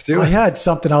 Let's do it. I had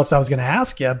something else I was going to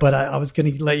ask you, but I was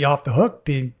going to let you off the hook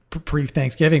being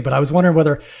pre-Thanksgiving. But I was wondering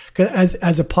whether,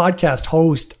 as a podcast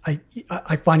host, I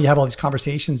find you have all these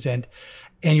conversations and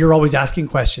you're always asking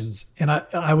questions. And I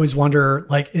always wonder,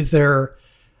 like, is there,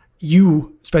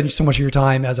 you spend so much of your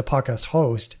time as a podcast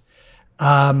host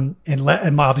and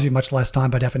obviously much less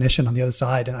time by definition on the other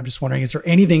side. And I'm just wondering, is there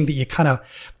anything that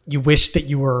you wish that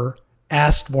you were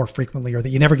asked more frequently, or that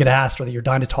you never get asked, or that you're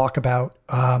dying to talk about,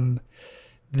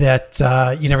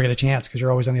 that you never get a chance because you're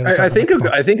always on the other side?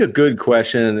 I think a good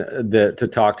question that to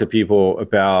talk to people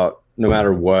about, no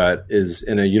matter what, is,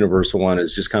 in a universal one,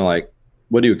 is just kind of like,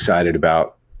 what are you excited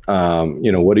about?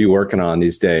 What are you working on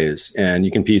these days? And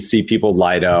you can see people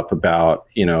light up about,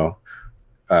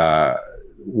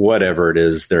 whatever it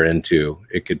is they're into.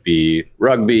 It could be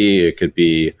rugby. It could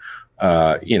be,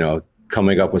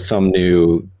 coming up with some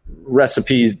new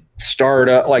recipe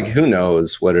startup, like who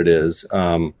knows what it is.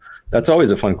 That's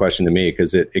always a fun question to me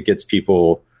because it gets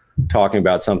people talking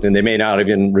about something they may not have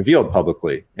even revealed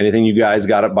publicly. Anything you guys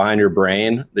got up behind your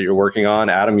brain that you're working on?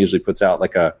 Adam usually puts out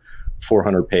like a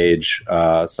 400-page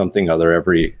something other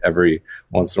every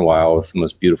once in a while with the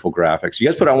most beautiful graphics. You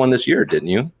guys put out one this year, didn't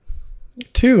you?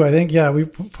 2, I think. Yeah, we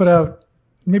put out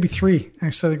maybe 3.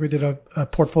 Actually, I think we did a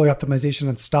portfolio optimization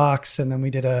on stocks, and then we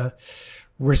did a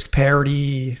risk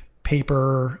parity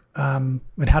paper and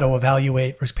how to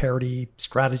evaluate risk parity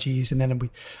strategies, and then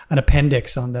an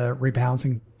appendix on the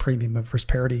rebalancing premium of risk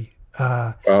parity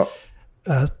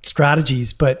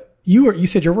strategies. But you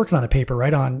said you're working on a paper,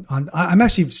 right? On I'm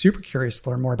actually super curious to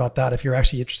learn more about that. If you're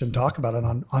actually interested in talking about it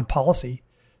on policy,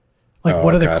 like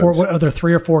what are the core? What are there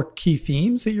 3 or 4 key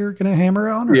themes that you're going to hammer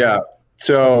on? Or? Yeah.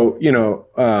 So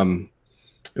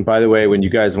and by the way, when you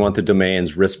guys want the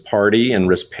domains risk party and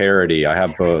risk parity, I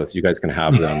have both. You guys can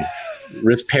have them.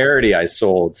 Risk parity I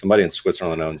sold. Somebody in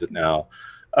Switzerland owns it now.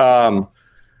 I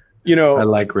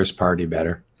like risk party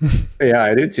better. Yeah,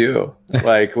 I do too.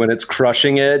 Like when it's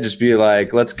crushing it, just be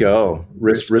like, let's go.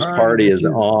 Risk party is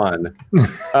on.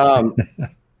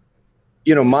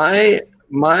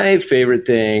 My favorite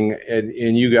thing,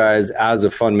 and you guys as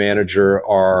a fund manager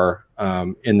are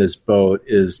in this boat,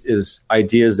 is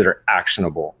ideas that are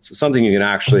actionable. So something you can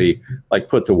actually like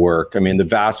put to work. I mean, the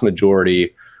vast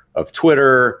majority of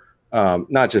Twitter,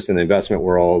 not just in the investment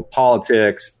world,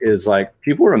 politics, is like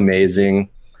people are amazing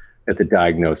at the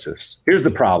diagnosis. Here's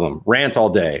the problem: rant all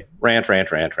day, rant.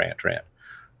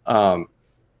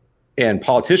 And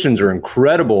politicians are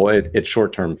incredible at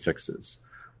short-term fixes.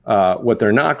 What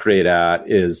they're not great at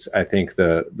is, I think,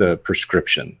 the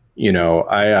prescription.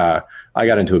 I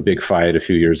got into a big fight a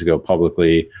few years ago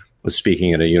publicly. Was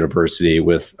speaking at a university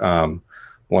with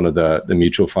one of the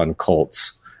mutual fund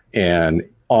cults, and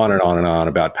on and on and on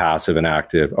about passive and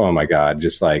active. Oh my God,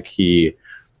 just like he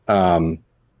had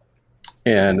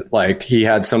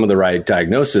some of the right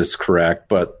diagnosis correct,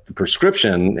 but the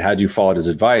prescription, had you followed his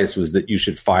advice, was that you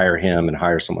should fire him and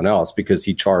hire someone else because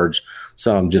he charged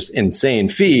some just insane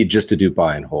fee just to do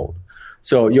buy and hold.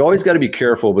 So you always got to be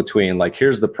careful between like,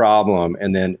 here's the problem,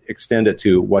 and then extend it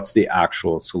to what's the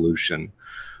actual solution.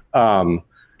 And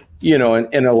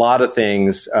a lot of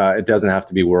things, it doesn't have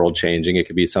to be world changing. It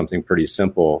could be something pretty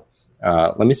simple.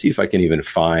 Let me see if I can even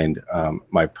find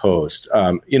my post.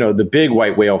 The big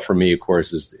white whale for me, of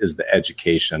course, is the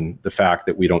education. The fact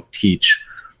that we don't teach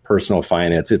personal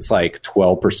finance. It's like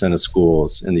 12% of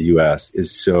schools in the U.S.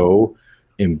 is so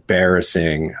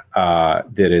embarrassing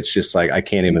that it's just like I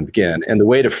can't even begin. And the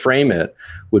way to frame it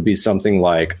would be something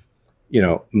like,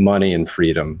 money and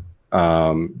freedom.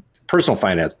 Personal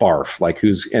finance, barf. Like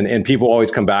and people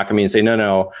always come back at me and say,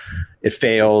 no, it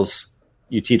fails.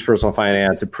 You teach personal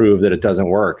finance and prove that it doesn't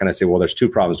work. And I say, well, there's 2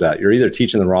 problems with that. You're either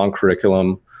teaching the wrong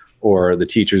curriculum or the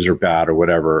teachers are bad or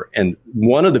whatever. And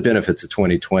one of the benefits of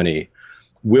 2020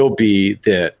 will be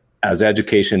that as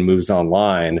education moves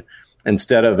online,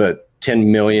 instead of a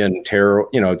 10 million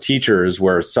teachers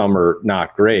where some are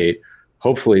not great,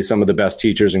 hopefully some of the best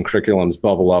teachers and curriculums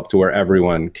bubble up to where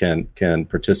everyone can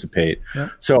participate. Yeah.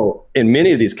 So in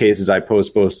many of these cases, I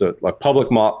post both a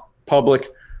public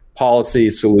policy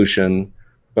solution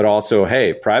but also,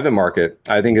 hey, private market,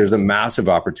 I think there's a massive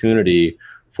opportunity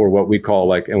for what we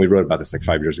call and we wrote about this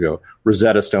 5 years ago,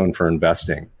 Rosetta Stone for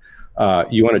investing.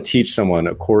 You want to teach someone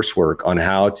a coursework on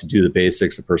how to do the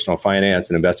basics of personal finance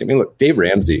and investing. I mean, look, Dave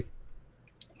Ramsey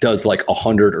does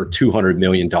 $100 or $200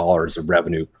 million of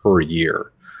revenue per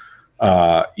year,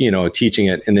 teaching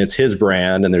it. And it's his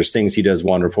brand, and there's things he does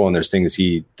wonderful, and there's things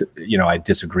I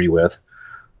disagree with.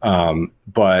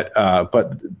 But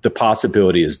the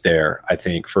possibility is there, I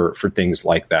think, for things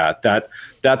like that.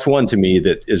 That's one to me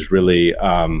that is really.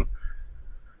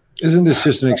 Isn't this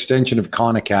just an extension of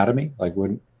Khan Academy?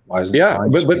 Why isn't? Yeah,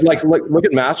 but look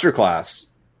at Masterclass.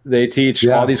 They teach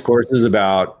all these courses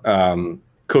about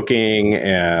cooking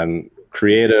and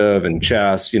creative and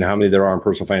chess. How many there are in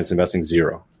personal finance investing?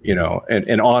 0.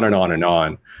 And on and on and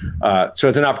on. So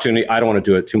it's an opportunity. I don't want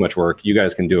to do it. Too much work. You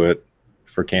guys can do it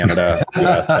for Canada.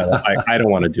 I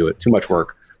don't want to do it. Too much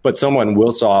work. But someone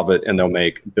will solve it, and they'll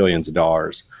make billions of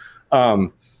dollars.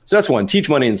 So that's one. Teach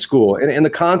money in school. And the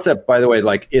concept, by the way,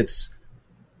 it's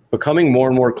becoming more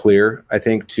and more clear, I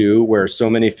think, too, where so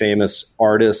many famous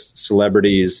artists,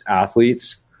 celebrities,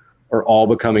 athletes are all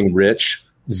becoming rich.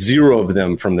 0 of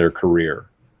them from their career.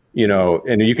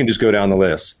 And you can just go down the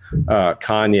list.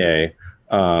 Kanye,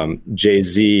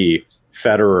 Jay-Z,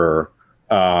 Federer,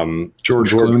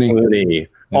 George Clooney,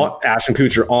 Ashton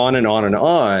Kutcher, on and on and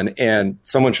on. And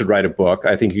someone should write a book.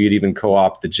 I think you could even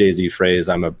co-opt the Jay-Z phrase,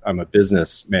 I'm a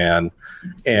businessman,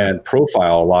 and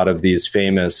profile a lot of these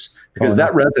famous, because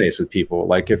that resonates with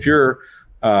people. If you're,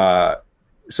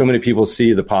 so many people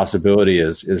see the possibility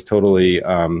is totally,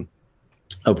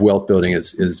 of wealth building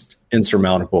is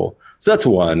insurmountable. So that's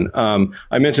one.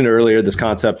 I mentioned earlier this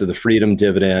concept of the freedom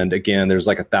dividend. Again, there's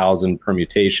 1,000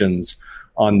 permutations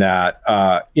on that.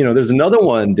 There's another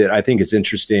one that I think is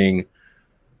interesting.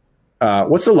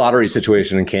 What's the lottery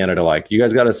situation in Canada like? You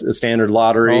guys got a standard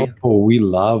lottery? Oh, we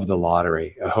love the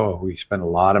lottery. Oh, we spend a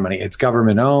lot of money. It's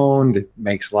government owned. It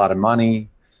makes a lot of money.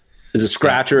 Is it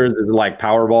scratchers? Is it like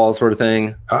Powerball sort of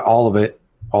thing? All of it.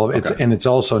 Okay. And it's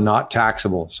also not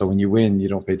taxable. So when you win, you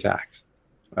don't pay tax.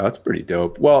 Oh, that's pretty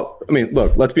dope. Well, I mean,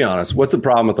 look, let's be honest. What's the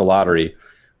problem with the lottery?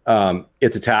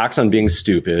 It's a tax on being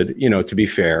stupid, to be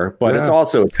fair, but it's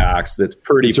also a tax that's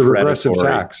pretty predatory. Regressive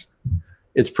tax.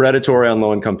 It's predatory on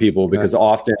low-income people because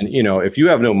often, if you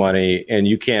have no money and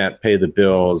you can't pay the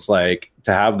bills, to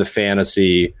have the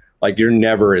fantasy,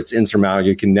 it's insurmountable.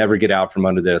 You can never get out from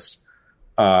under this.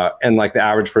 And the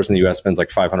average person in the US spends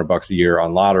 $500 a year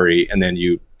on lottery. And then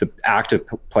the active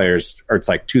players it's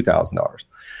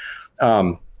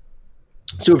 $2,000.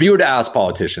 So if you were to ask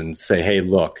politicians, say, hey,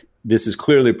 look, this is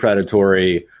clearly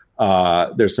predatory.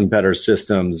 There's some better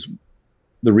systems.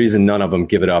 The reason none of them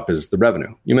give it up is the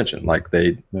revenue. You mentioned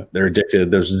they're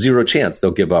addicted. There's 0 chance they'll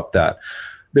give up that.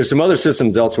 There's some other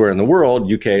systems elsewhere in the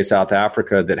world, UK, South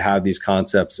Africa, that have these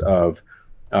concepts of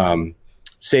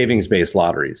savings-based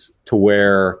lotteries to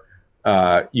where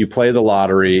you play the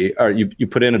lottery or you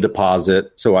put in a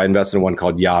deposit. So I invested in one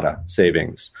called Yada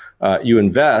Savings. You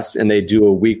invest and they do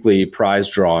a weekly prize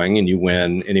drawing and you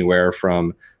win anywhere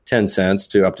from 10 cents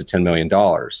to up to $10 million.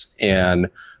 And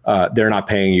they're not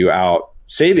paying you out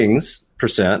savings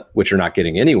percent, which you're not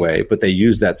getting anyway, but they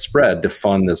use that spread to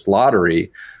fund this lottery.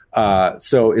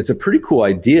 So it's a pretty cool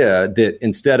idea that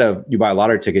instead of you buy a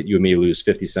lottery ticket, you immediately lose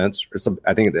 50 cents or some,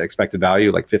 I think the expected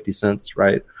value, 50 cents,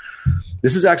 right?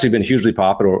 This has actually been hugely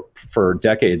popular for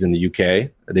decades in the UK.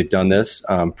 They've done this,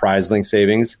 prize link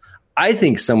savings. I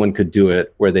think someone could do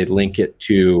it where they link it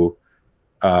to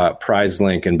prize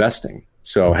link investing.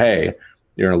 So, hey,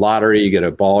 you're in a lottery, you get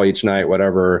a ball each night,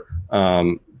 whatever,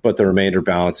 but the remainder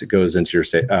balance, it goes into your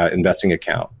investing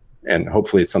account. And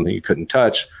hopefully it's something you couldn't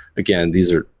touch. Again,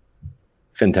 these are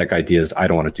fintech ideas I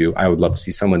don't want to do. I would love to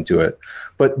see someone do it.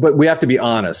 But we have to be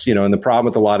honest, and the problem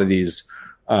with a lot of these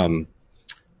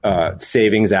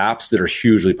savings apps that are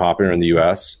hugely popular in the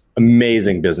US,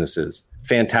 amazing businesses,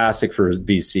 fantastic for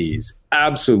VCs,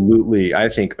 absolutely, I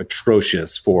think,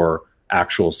 atrocious for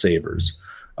actual savers.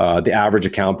 The average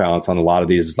account balance on a lot of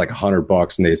these is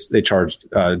 $100, and they charge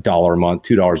 $1 a month,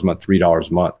 $2 a month, $3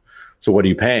 a month. So what are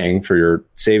you paying for your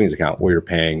savings account? Well, you're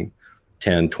paying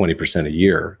 10, 20% a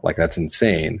year. That's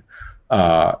insane.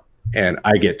 And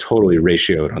I get totally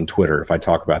ratioed on Twitter if I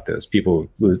talk about this. People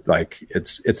lose,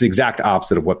 it's the exact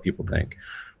opposite of what people think.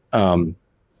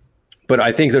 But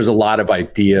I think there's a lot of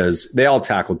ideas. They all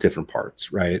tackle different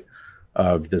parts, right,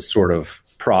 of this sort of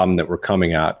problem that we're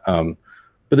coming at.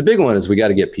 But the big one is we got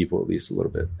to get people at least a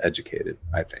little bit educated,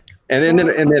 I think. And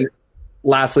then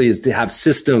lastly is to have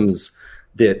systems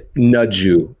that nudge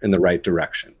you in the right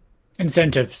direction.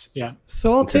 Incentives, yeah.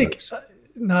 So I'll take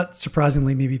not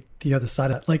surprisingly, maybe the other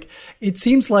side of it. Like, it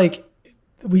seems like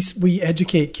we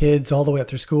educate kids all the way up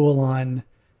through school on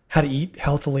how to eat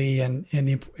healthily, and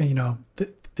you know,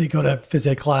 they go to phys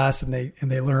ed class and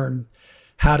they learn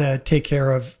how to take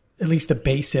care of at least the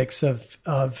basics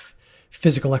of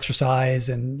physical exercise,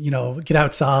 and, you know, get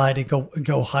outside and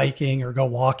go hiking or go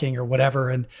walking or whatever.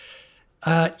 And,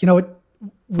 you know,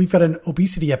 we've got an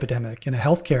obesity epidemic and a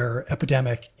healthcare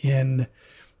epidemic in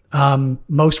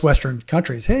most Western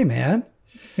countries. Hey, man.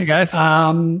 Hey, guys.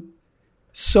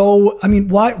 So, I mean,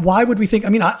 why would we think, I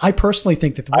mean, I personally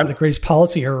think that one of the greatest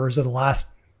policy errors of the last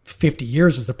 50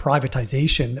 years was the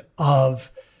privatization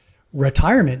of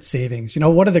retirement savings. You know,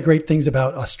 one of the great things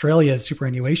about Australia's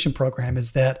superannuation program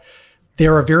is that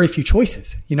there are very few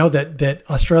choices. You know, that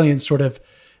Australians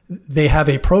they have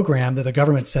a program that the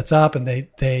government sets up, and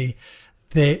the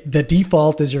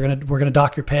default is we're going to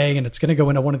dock your pay, and it's going to go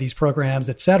into one of these programs,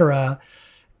 et cetera.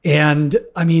 And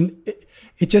I mean,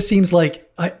 it just seems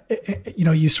like, you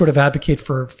know, you sort of advocate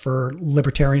for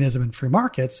libertarianism and free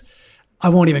markets. I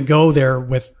won't even go there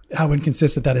with how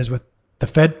inconsistent that is with the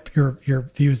Fed, your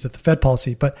views of the Fed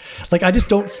policy. But like, I just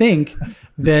don't think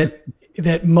that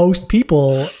most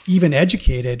people, even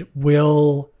educated,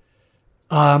 will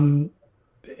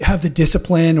have the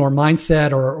discipline or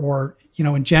mindset or, you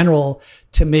know, in general,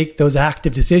 to make those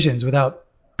active decisions without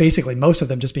basically most of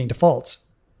them just being defaults.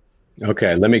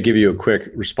 Okay, let me give you a quick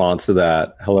response to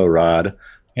that. Hello, Rod.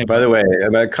 And by the way,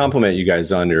 I compliment you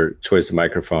guys on your choice of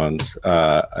microphones.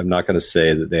 I'm not going to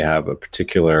say that they have a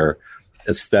particular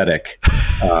aesthetic,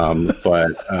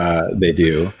 but they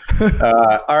do.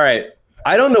 All right.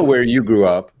 I don't know where you grew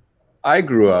up. I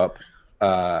grew up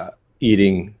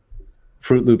eating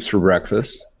Fruit Loops for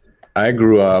breakfast. I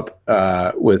grew up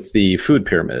with the food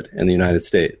pyramid in the United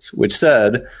States, which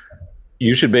said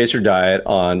you should base your diet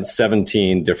on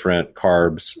 17 different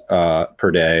carbs per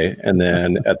day. And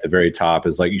then at the very top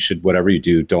is like, you should, whatever you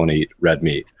do, don't eat red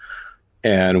meat.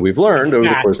 And we've learned over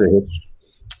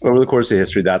the course of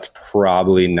history, that's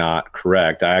probably not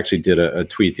correct. I actually did a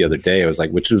tweet the other day. I was like,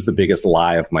 which was the biggest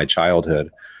lie of my childhood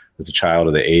as a child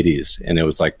of the 80s? And it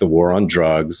was like the war on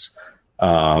drugs,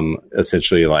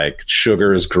 essentially like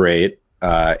sugar is great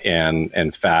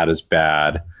and fat is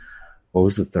bad. What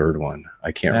was the third one?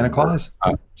 I can't remember. Claus?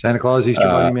 Santa Claus, Easter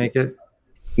Bunny, make it?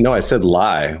 No, I said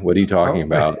lie. What are you talking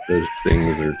about? Those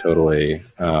things are totally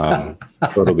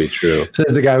true.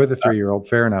 Says the guy with the 3-year-old.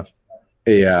 Fair enough.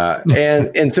 Yeah.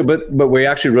 And so, but we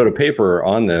actually wrote a paper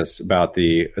on this about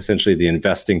essentially the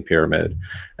investing pyramid.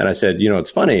 And I said, you know,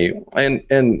 it's funny.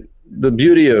 And the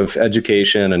beauty of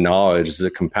education and knowledge is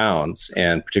it compounds.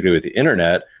 And particularly with the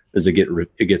internet is it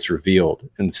gets revealed.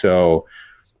 And so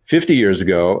 50 years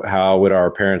ago, how would our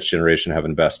parents' generation have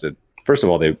invested? First of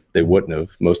all, they wouldn't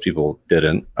have. Most people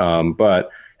didn't.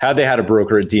 But had they had a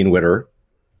broker at Dean Witter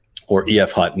or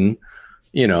E.F. Hutton,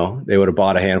 you know, they would have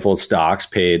bought a handful of stocks,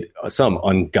 paid some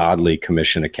ungodly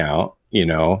commission account. You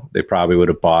know, they probably would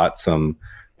have bought some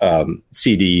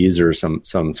CDs or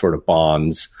some sort of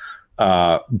bonds.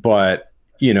 But,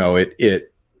 you know,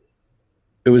 it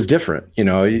was different. You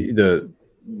know, the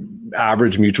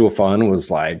average mutual fund was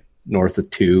like north of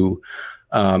 2.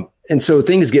 And so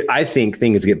I think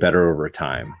things get better over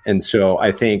time. And so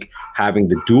I think having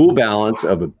the dual balance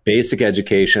of a basic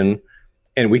education,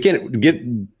 and we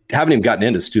haven't even gotten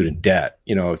into student debt,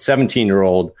 you know,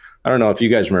 17-year-old. I don't know if you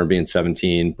guys remember being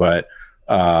 17, but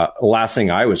the last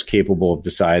thing I was capable of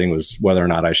deciding was whether or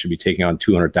not I should be taking on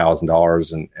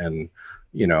 $200,000 and,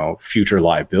 you know, future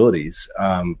liabilities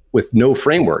with no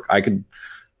framework. I could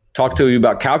talk to you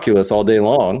about calculus all day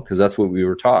long because that's what we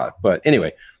were taught. But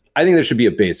anyway, I think there should be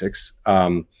a basics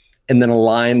and then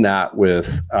align that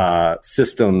with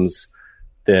systems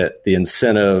that the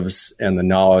incentives and the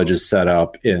knowledge is set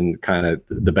up in kind of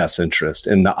the best interest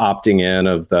and the opting in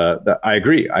of the I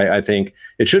agree. I think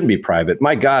it shouldn't be private.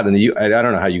 My God, I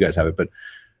don't know how you guys have it, but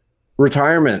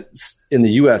retirement in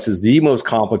the US is the most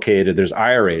complicated. There's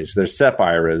IRAs, there's SEP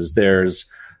IRAs, there's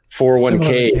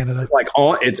 401k, like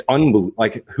it's unbelievable.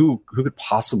 Like who could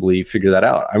possibly figure that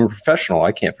out? I'm a professional.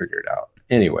 I can't figure it out.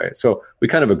 Anyway, so we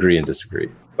kind of agree and disagree.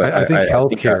 But I think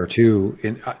healthcare too.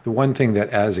 The one thing that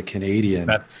as a Canadian,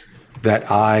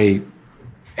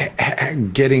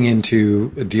 getting into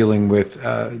dealing with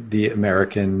the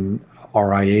American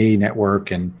RIA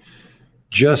network and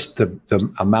just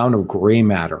the amount of gray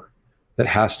matter that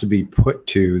has to be put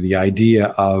to the idea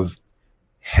of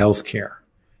healthcare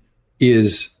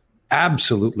is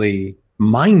absolutely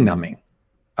mind-numbing.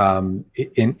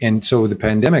 And so the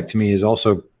pandemic to me is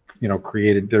also, you know,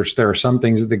 created, there are some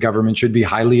things that the government should be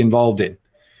highly involved in.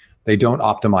 They don't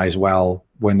optimize well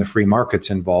when the free market's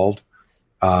involved.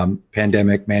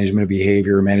 pandemic, management of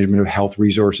behavior, management of health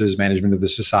resources, management of the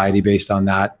society based on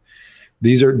that.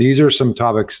 These are some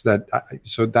topics that,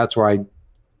 so that's where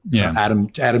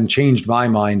Adam changed my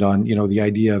mind on, the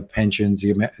idea of pensions,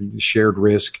 the shared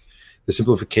risk, the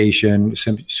simplification,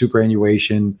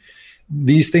 superannuation.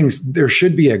 These things, there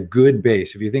should be a good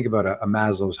base. If you think about a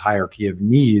Maslow's hierarchy of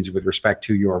needs with respect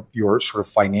to your sort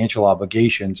of financial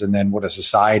obligations, and then what a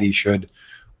society should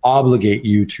obligate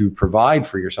you to provide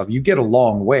for yourself, you get a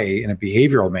long way in a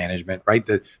behavioral management, right?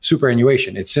 The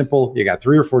superannuation, it's simple. You got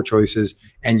 3 or 4 choices,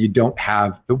 and you don't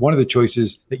have, but one of the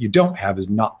choices that you don't have is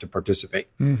not to participate.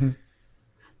 Mm-hmm.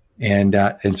 And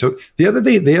so the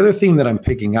other thing that I'm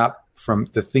picking up from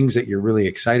the things that you're really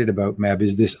excited about, Meb,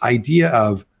 is this idea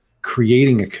of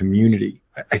creating a community.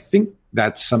 I think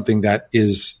that's something that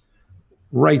is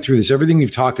right through this. Everything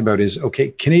you've talked about is,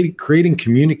 okay, creating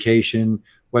communication,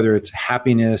 whether it's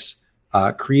happiness,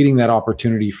 creating that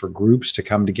opportunity for groups to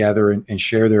come together and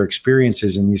share their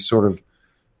experiences in these sort of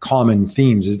common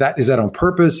themes. Is that on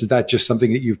purpose? Is that just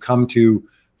something that you've come to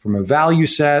from a value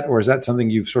set, or is that something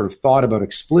you've sort of thought about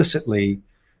explicitly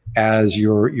as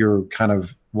you're kind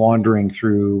of wandering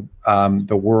through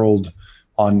the world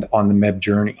on the MEB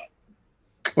journey?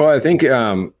 Well, I think,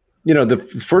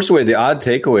 the first way, the odd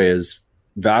takeaway is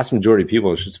vast majority of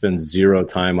people should spend 0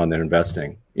 time on their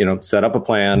investing. Set up a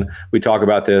plan. We talk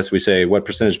about this. We say, what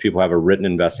percentage of people have a written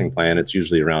investing plan? It's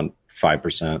usually around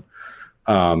 5%.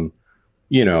 And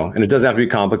it doesn't have to be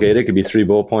complicated. It could be 3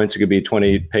 bullet points. It could be a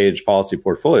 20-page policy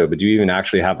portfolio. But do you even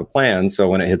actually have a plan? So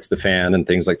when it hits the fan and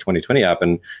things like 2020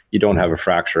 happen, you don't have a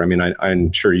fracture. I mean,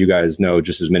 I'm sure you guys know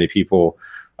just as many people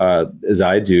as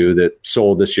I do that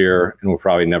sold this year and will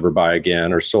probably never buy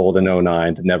again, or sold in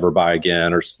 2009 to never buy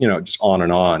again, or, just on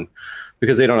and on,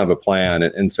 because they don't have a plan.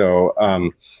 And so,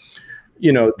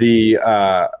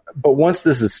 but once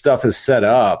stuff is set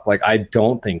up, like, I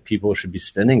don't think people should be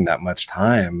spending that much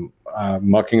time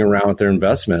mucking around with their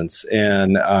investments.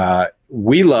 And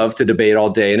we love to debate all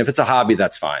day. And if it's a hobby,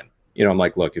 that's fine. I'm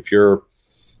like, look, if you're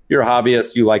a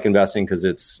hobbyist, you like investing because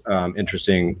it's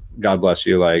interesting, God bless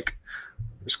you. Like,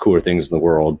 there's cooler things in the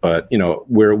world, but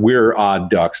we're odd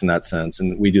ducks in that sense,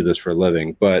 and we do this for a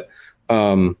living. But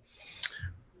at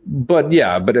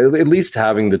least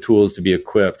having the tools to be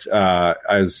equipped. I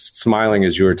was smiling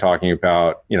as you were talking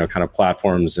about, kind of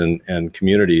platforms and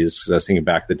communities, because I was thinking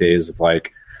back to the days of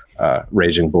like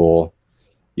Raging Bull,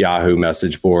 Yahoo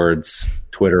message boards,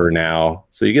 Twitter now.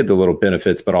 So you get the little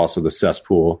benefits, but also the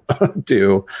cesspool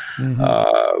too. Mm-hmm.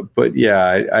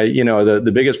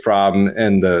 The biggest problem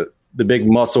and the big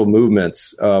muscle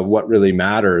movements, what really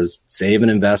matters, save and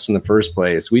invest in the first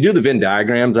place. We do the Venn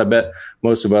diagrams. I bet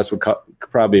most of us would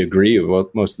probably agree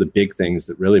with most of the big things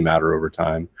that really matter over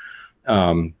time.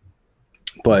 I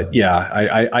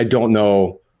don't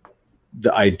know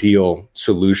the ideal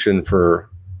solution for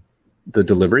the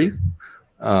delivery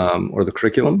or the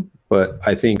curriculum, but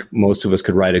I think most of us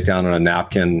could write it down on a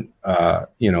napkin,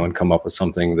 and come up with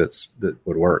something that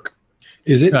would work.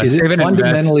 Is it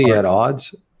fundamentally at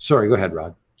odds? Sorry, go ahead,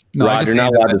 Rod. No, Rod, you're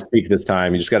not allowed to speak this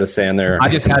time. You just got to stand there. I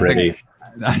just had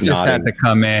to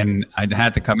come in. I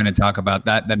had to come in and talk about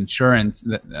that insurance,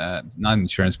 not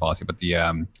insurance policy, but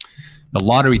the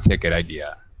lottery ticket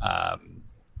idea.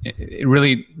 It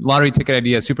really, lottery ticket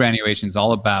idea, superannuation is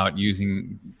all about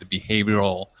using the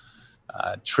behavioral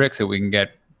tricks that we can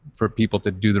get for people to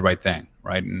do the right thing,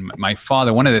 right? And my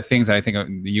father, one of the things that I think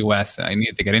in the U.S., I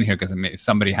needed to get in here because if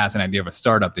somebody has an idea of a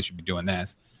startup, they should be doing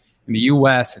this. In the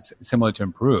U.S., it's similar to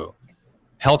in Peru.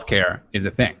 Healthcare is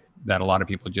a thing that a lot of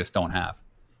people just don't have,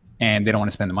 and they don't want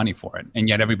to spend the money for it. And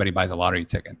yet everybody buys a lottery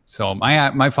ticket. So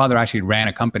my father actually ran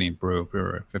a company in Peru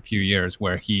for a few years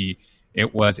where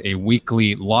it was a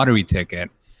weekly lottery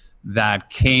ticket that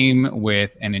came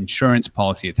with an insurance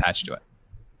policy attached to it,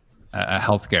 a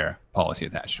healthcare policy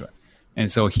attached to it. And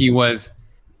so he was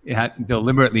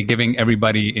deliberetely giving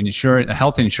everybody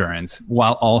health insurance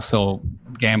while also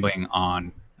gambling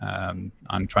on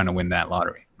trying to win that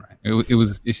lottery. Right?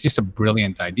 It's just a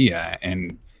brilliant idea,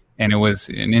 and it was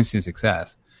an instant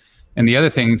success. And the other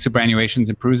thing, superannuations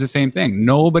in Peru is the same thing.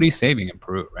 Nobody's saving in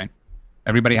Peru, right?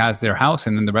 Everybody has their house,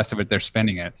 and then the rest of it they're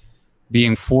spending it,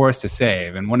 being forced to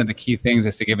save. And one of the key things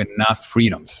is to give enough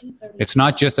freedoms. It's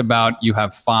not just about you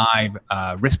have 5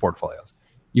 risk portfolios.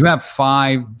 You have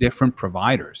 5 different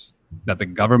providers that the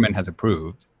government has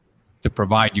approved to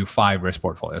provide you 5 risk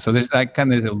portfolios. So there's that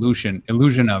kind of illusion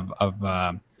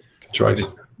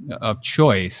of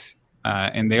choice,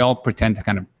 and they all pretend to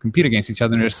kind of compete against each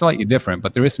other, and they're slightly different,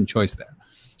 but there is some choice there.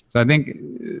 So I think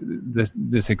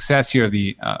the success here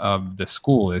of the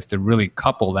school is to really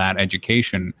couple that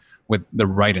education with the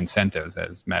right incentives,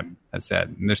 as Meb has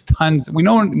said. And there's tons. We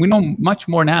know much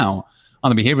more now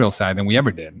on the behavioral side than we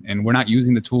ever did, and we're not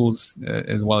using the tools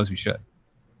as well as we should.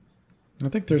 I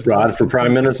think there's Rod for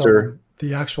Prime Minister.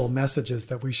 The actual messages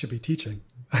that we should be teaching.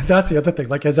 That's the other thing.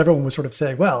 Like, as everyone was sort of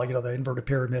saying, well, the inverted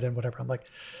pyramid and whatever. I'm like,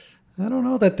 I don't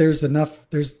know that there's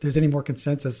any more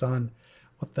consensus on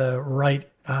what the right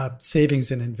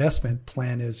savings and investment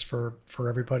plan is for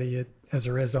everybody as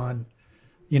there is on,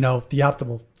 the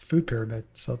optimal food pyramid.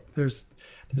 So there's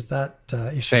that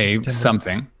issue. Save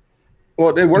something.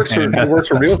 Well, it works for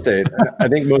real estate. I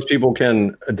think most people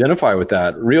can identify with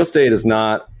that. Real estate is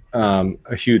not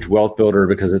a huge wealth builder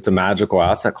because it's a magical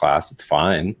asset class. It's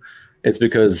fine. It's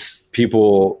because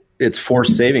it's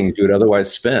forced savings you would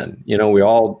otherwise spend. We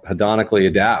all hedonically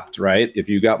adapt, right? If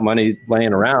you got money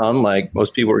laying around, like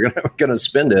most people are gonna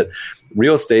spend it.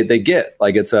 Real estate, they get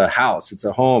like it's a house, it's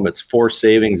a home, it's forced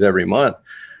savings every month.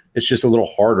 It's just a little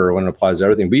harder when it applies to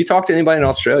everything. But you talk to anybody in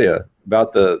Australia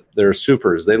about their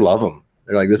supers, they love them.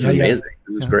 They're like, this is amazing.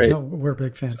 This is great. No, we're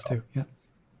big fans too. Yeah.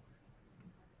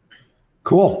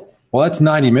 Cool. Well, that's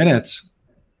 90 minutes.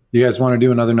 You guys want to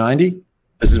do another 90?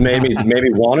 This has made me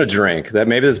want to drink. That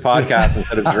maybe this podcast,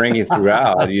 instead of drinking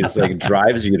throughout, it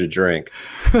drives you to drink.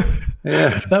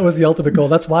 Yeah, that was the ultimate goal.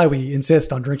 That's why we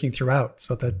insist on drinking throughout,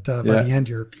 so that by the end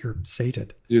you're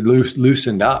sated. You're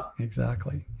loosened up.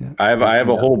 Exactly. Yeah. I have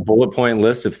a whole bullet point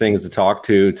list of things to talk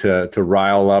to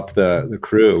rise up the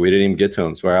crew. We didn't even get to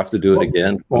them, so I have to do it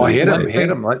again. Well, hit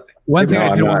them. One thing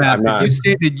I do want to ask: you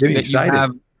stated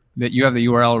that you have the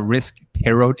URL risk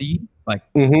parody, like.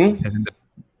 Mm-hmm.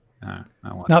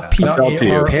 Not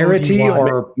parity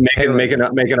or make an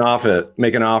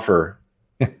offer.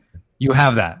 You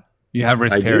have that. You have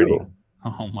risk parity. Do.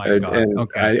 Oh my god! And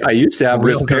okay, I used to have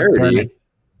risk parity.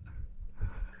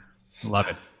 Love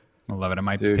it. I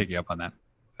might take you up on that.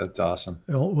 That's awesome.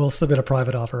 We'll submit a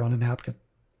private offer on a napkin.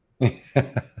 Of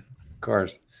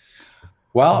course.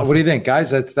 Well, What do you think, guys?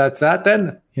 That's that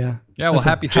then. Yeah. Well,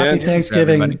 happy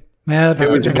Thanksgiving. Matt, it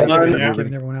was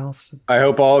fun. Everyone else. I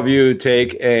hope all of you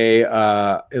take a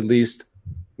at least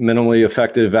minimally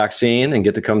effective vaccine and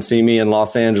get to come see me in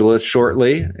Los Angeles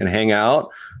shortly and hang out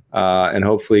and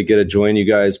hopefully get to join you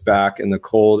guys back in the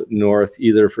cold north,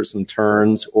 either for some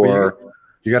turns or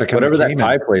you got to come whatever that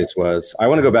Thai place was. I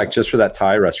want to go back just for that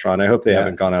Thai restaurant. I hope they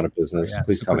haven't gone out of business.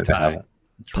 Please tell me they haven't.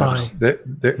 Pie.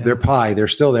 They're pie. They're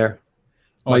still there.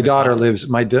 My daughter lives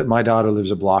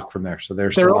a block from there, so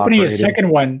they're still opening operating. a second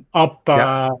one up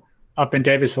in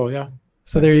Davisville. Yeah.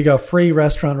 So there you go. Free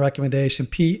restaurant recommendation.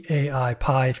 PAI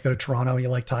Pie. If you go to Toronto and you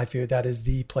like Thai food, that is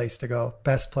the place to go.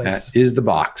 Best place. That is the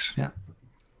box. Yeah.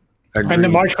 Agreed. And the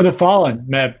March for the Fallen.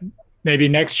 Maybe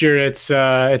next year it's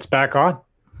back on.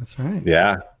 That's right.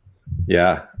 Yeah.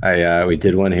 We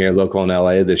did one here local in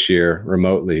LA this year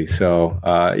remotely. So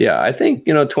I think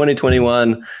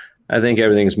 2021. I think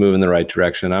everything's moving in the right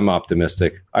direction. I'm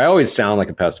optimistic. I always sound like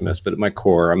a pessimist, but at my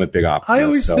core, I'm a big optimist. I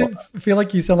always feel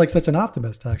like you sound like such an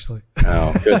optimist, actually.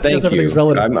 Oh, good. Thank you. Everything's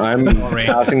relative. I'm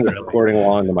passing the recording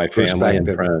along to my family and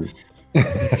friends.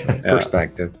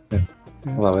 Perspective. Yeah.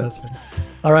 Love it. That's right.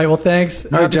 All right. Well, thanks.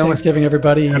 Happy Thanksgiving,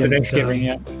 everybody. Happy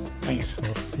Thanksgiving. Thanks.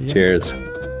 We'll see you. Cheers.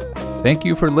 Thank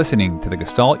you for listening to the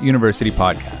Gestalt University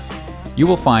podcast. You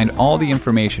will find all the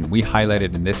information we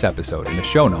highlighted in this episode in the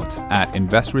show notes at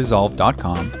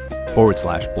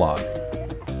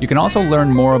investresolve.com/blog. You can also learn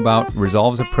more about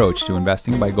Resolve's approach to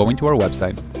investing by going to our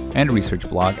website and research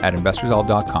blog at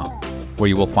investresolve.com, where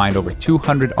you will find over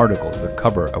 200 articles that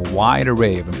cover a wide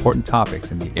array of important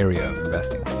topics in the area of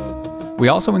investing. We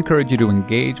also encourage you to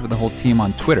engage with the whole team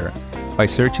on Twitter by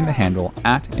searching the handle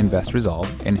 @InvestResolve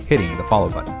and hitting the follow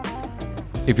button.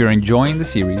 If you're enjoying the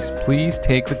series, please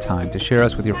take the time to share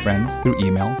us with your friends through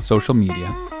email, social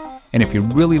media. And if you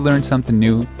really learned something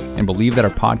new and believe that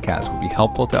our podcast would be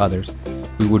helpful to others,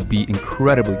 we would be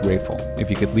incredibly grateful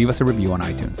if you could leave us a review on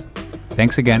iTunes.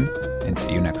 Thanks again, and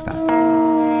see you next time.